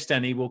 if we've missed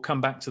any, we'll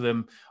come back to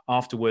them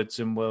afterwards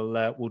and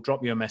we'll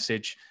drop you a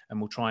message and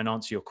we'll try and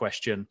answer your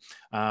question.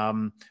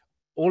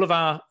 All of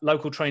our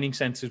local training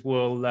centres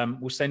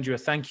will send you a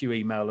thank you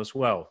email as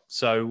well.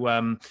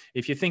 So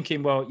if you're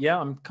thinking, well,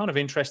 I'm kind of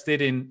interested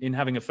in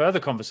having a further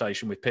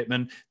conversation with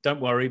Pitman,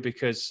 don't worry,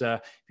 because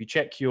if you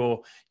check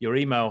your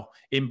email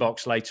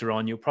inbox later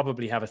on, you'll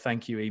probably have a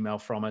thank you email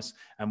from us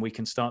and we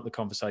can start the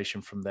conversation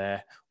from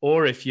there.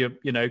 Or if you're,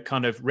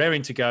 kind of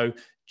raring to go,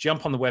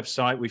 jump on the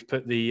website. We've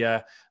put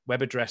the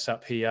web address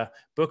up here.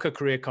 Book a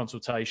career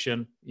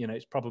consultation.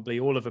 It's probably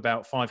all of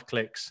about 5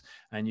 clicks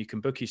and you can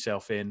book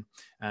yourself in,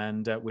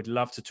 and we'd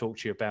love to talk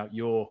to you about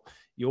your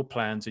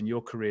plans and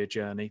your career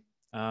journey.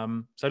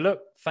 So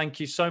look,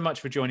 thank you so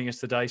much for joining us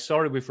today.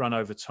 Sorry we've run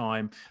over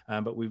time,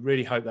 but we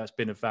really hope that's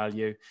been of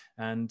value,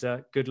 and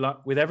good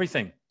luck with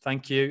everything.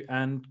 Thank you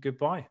and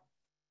goodbye.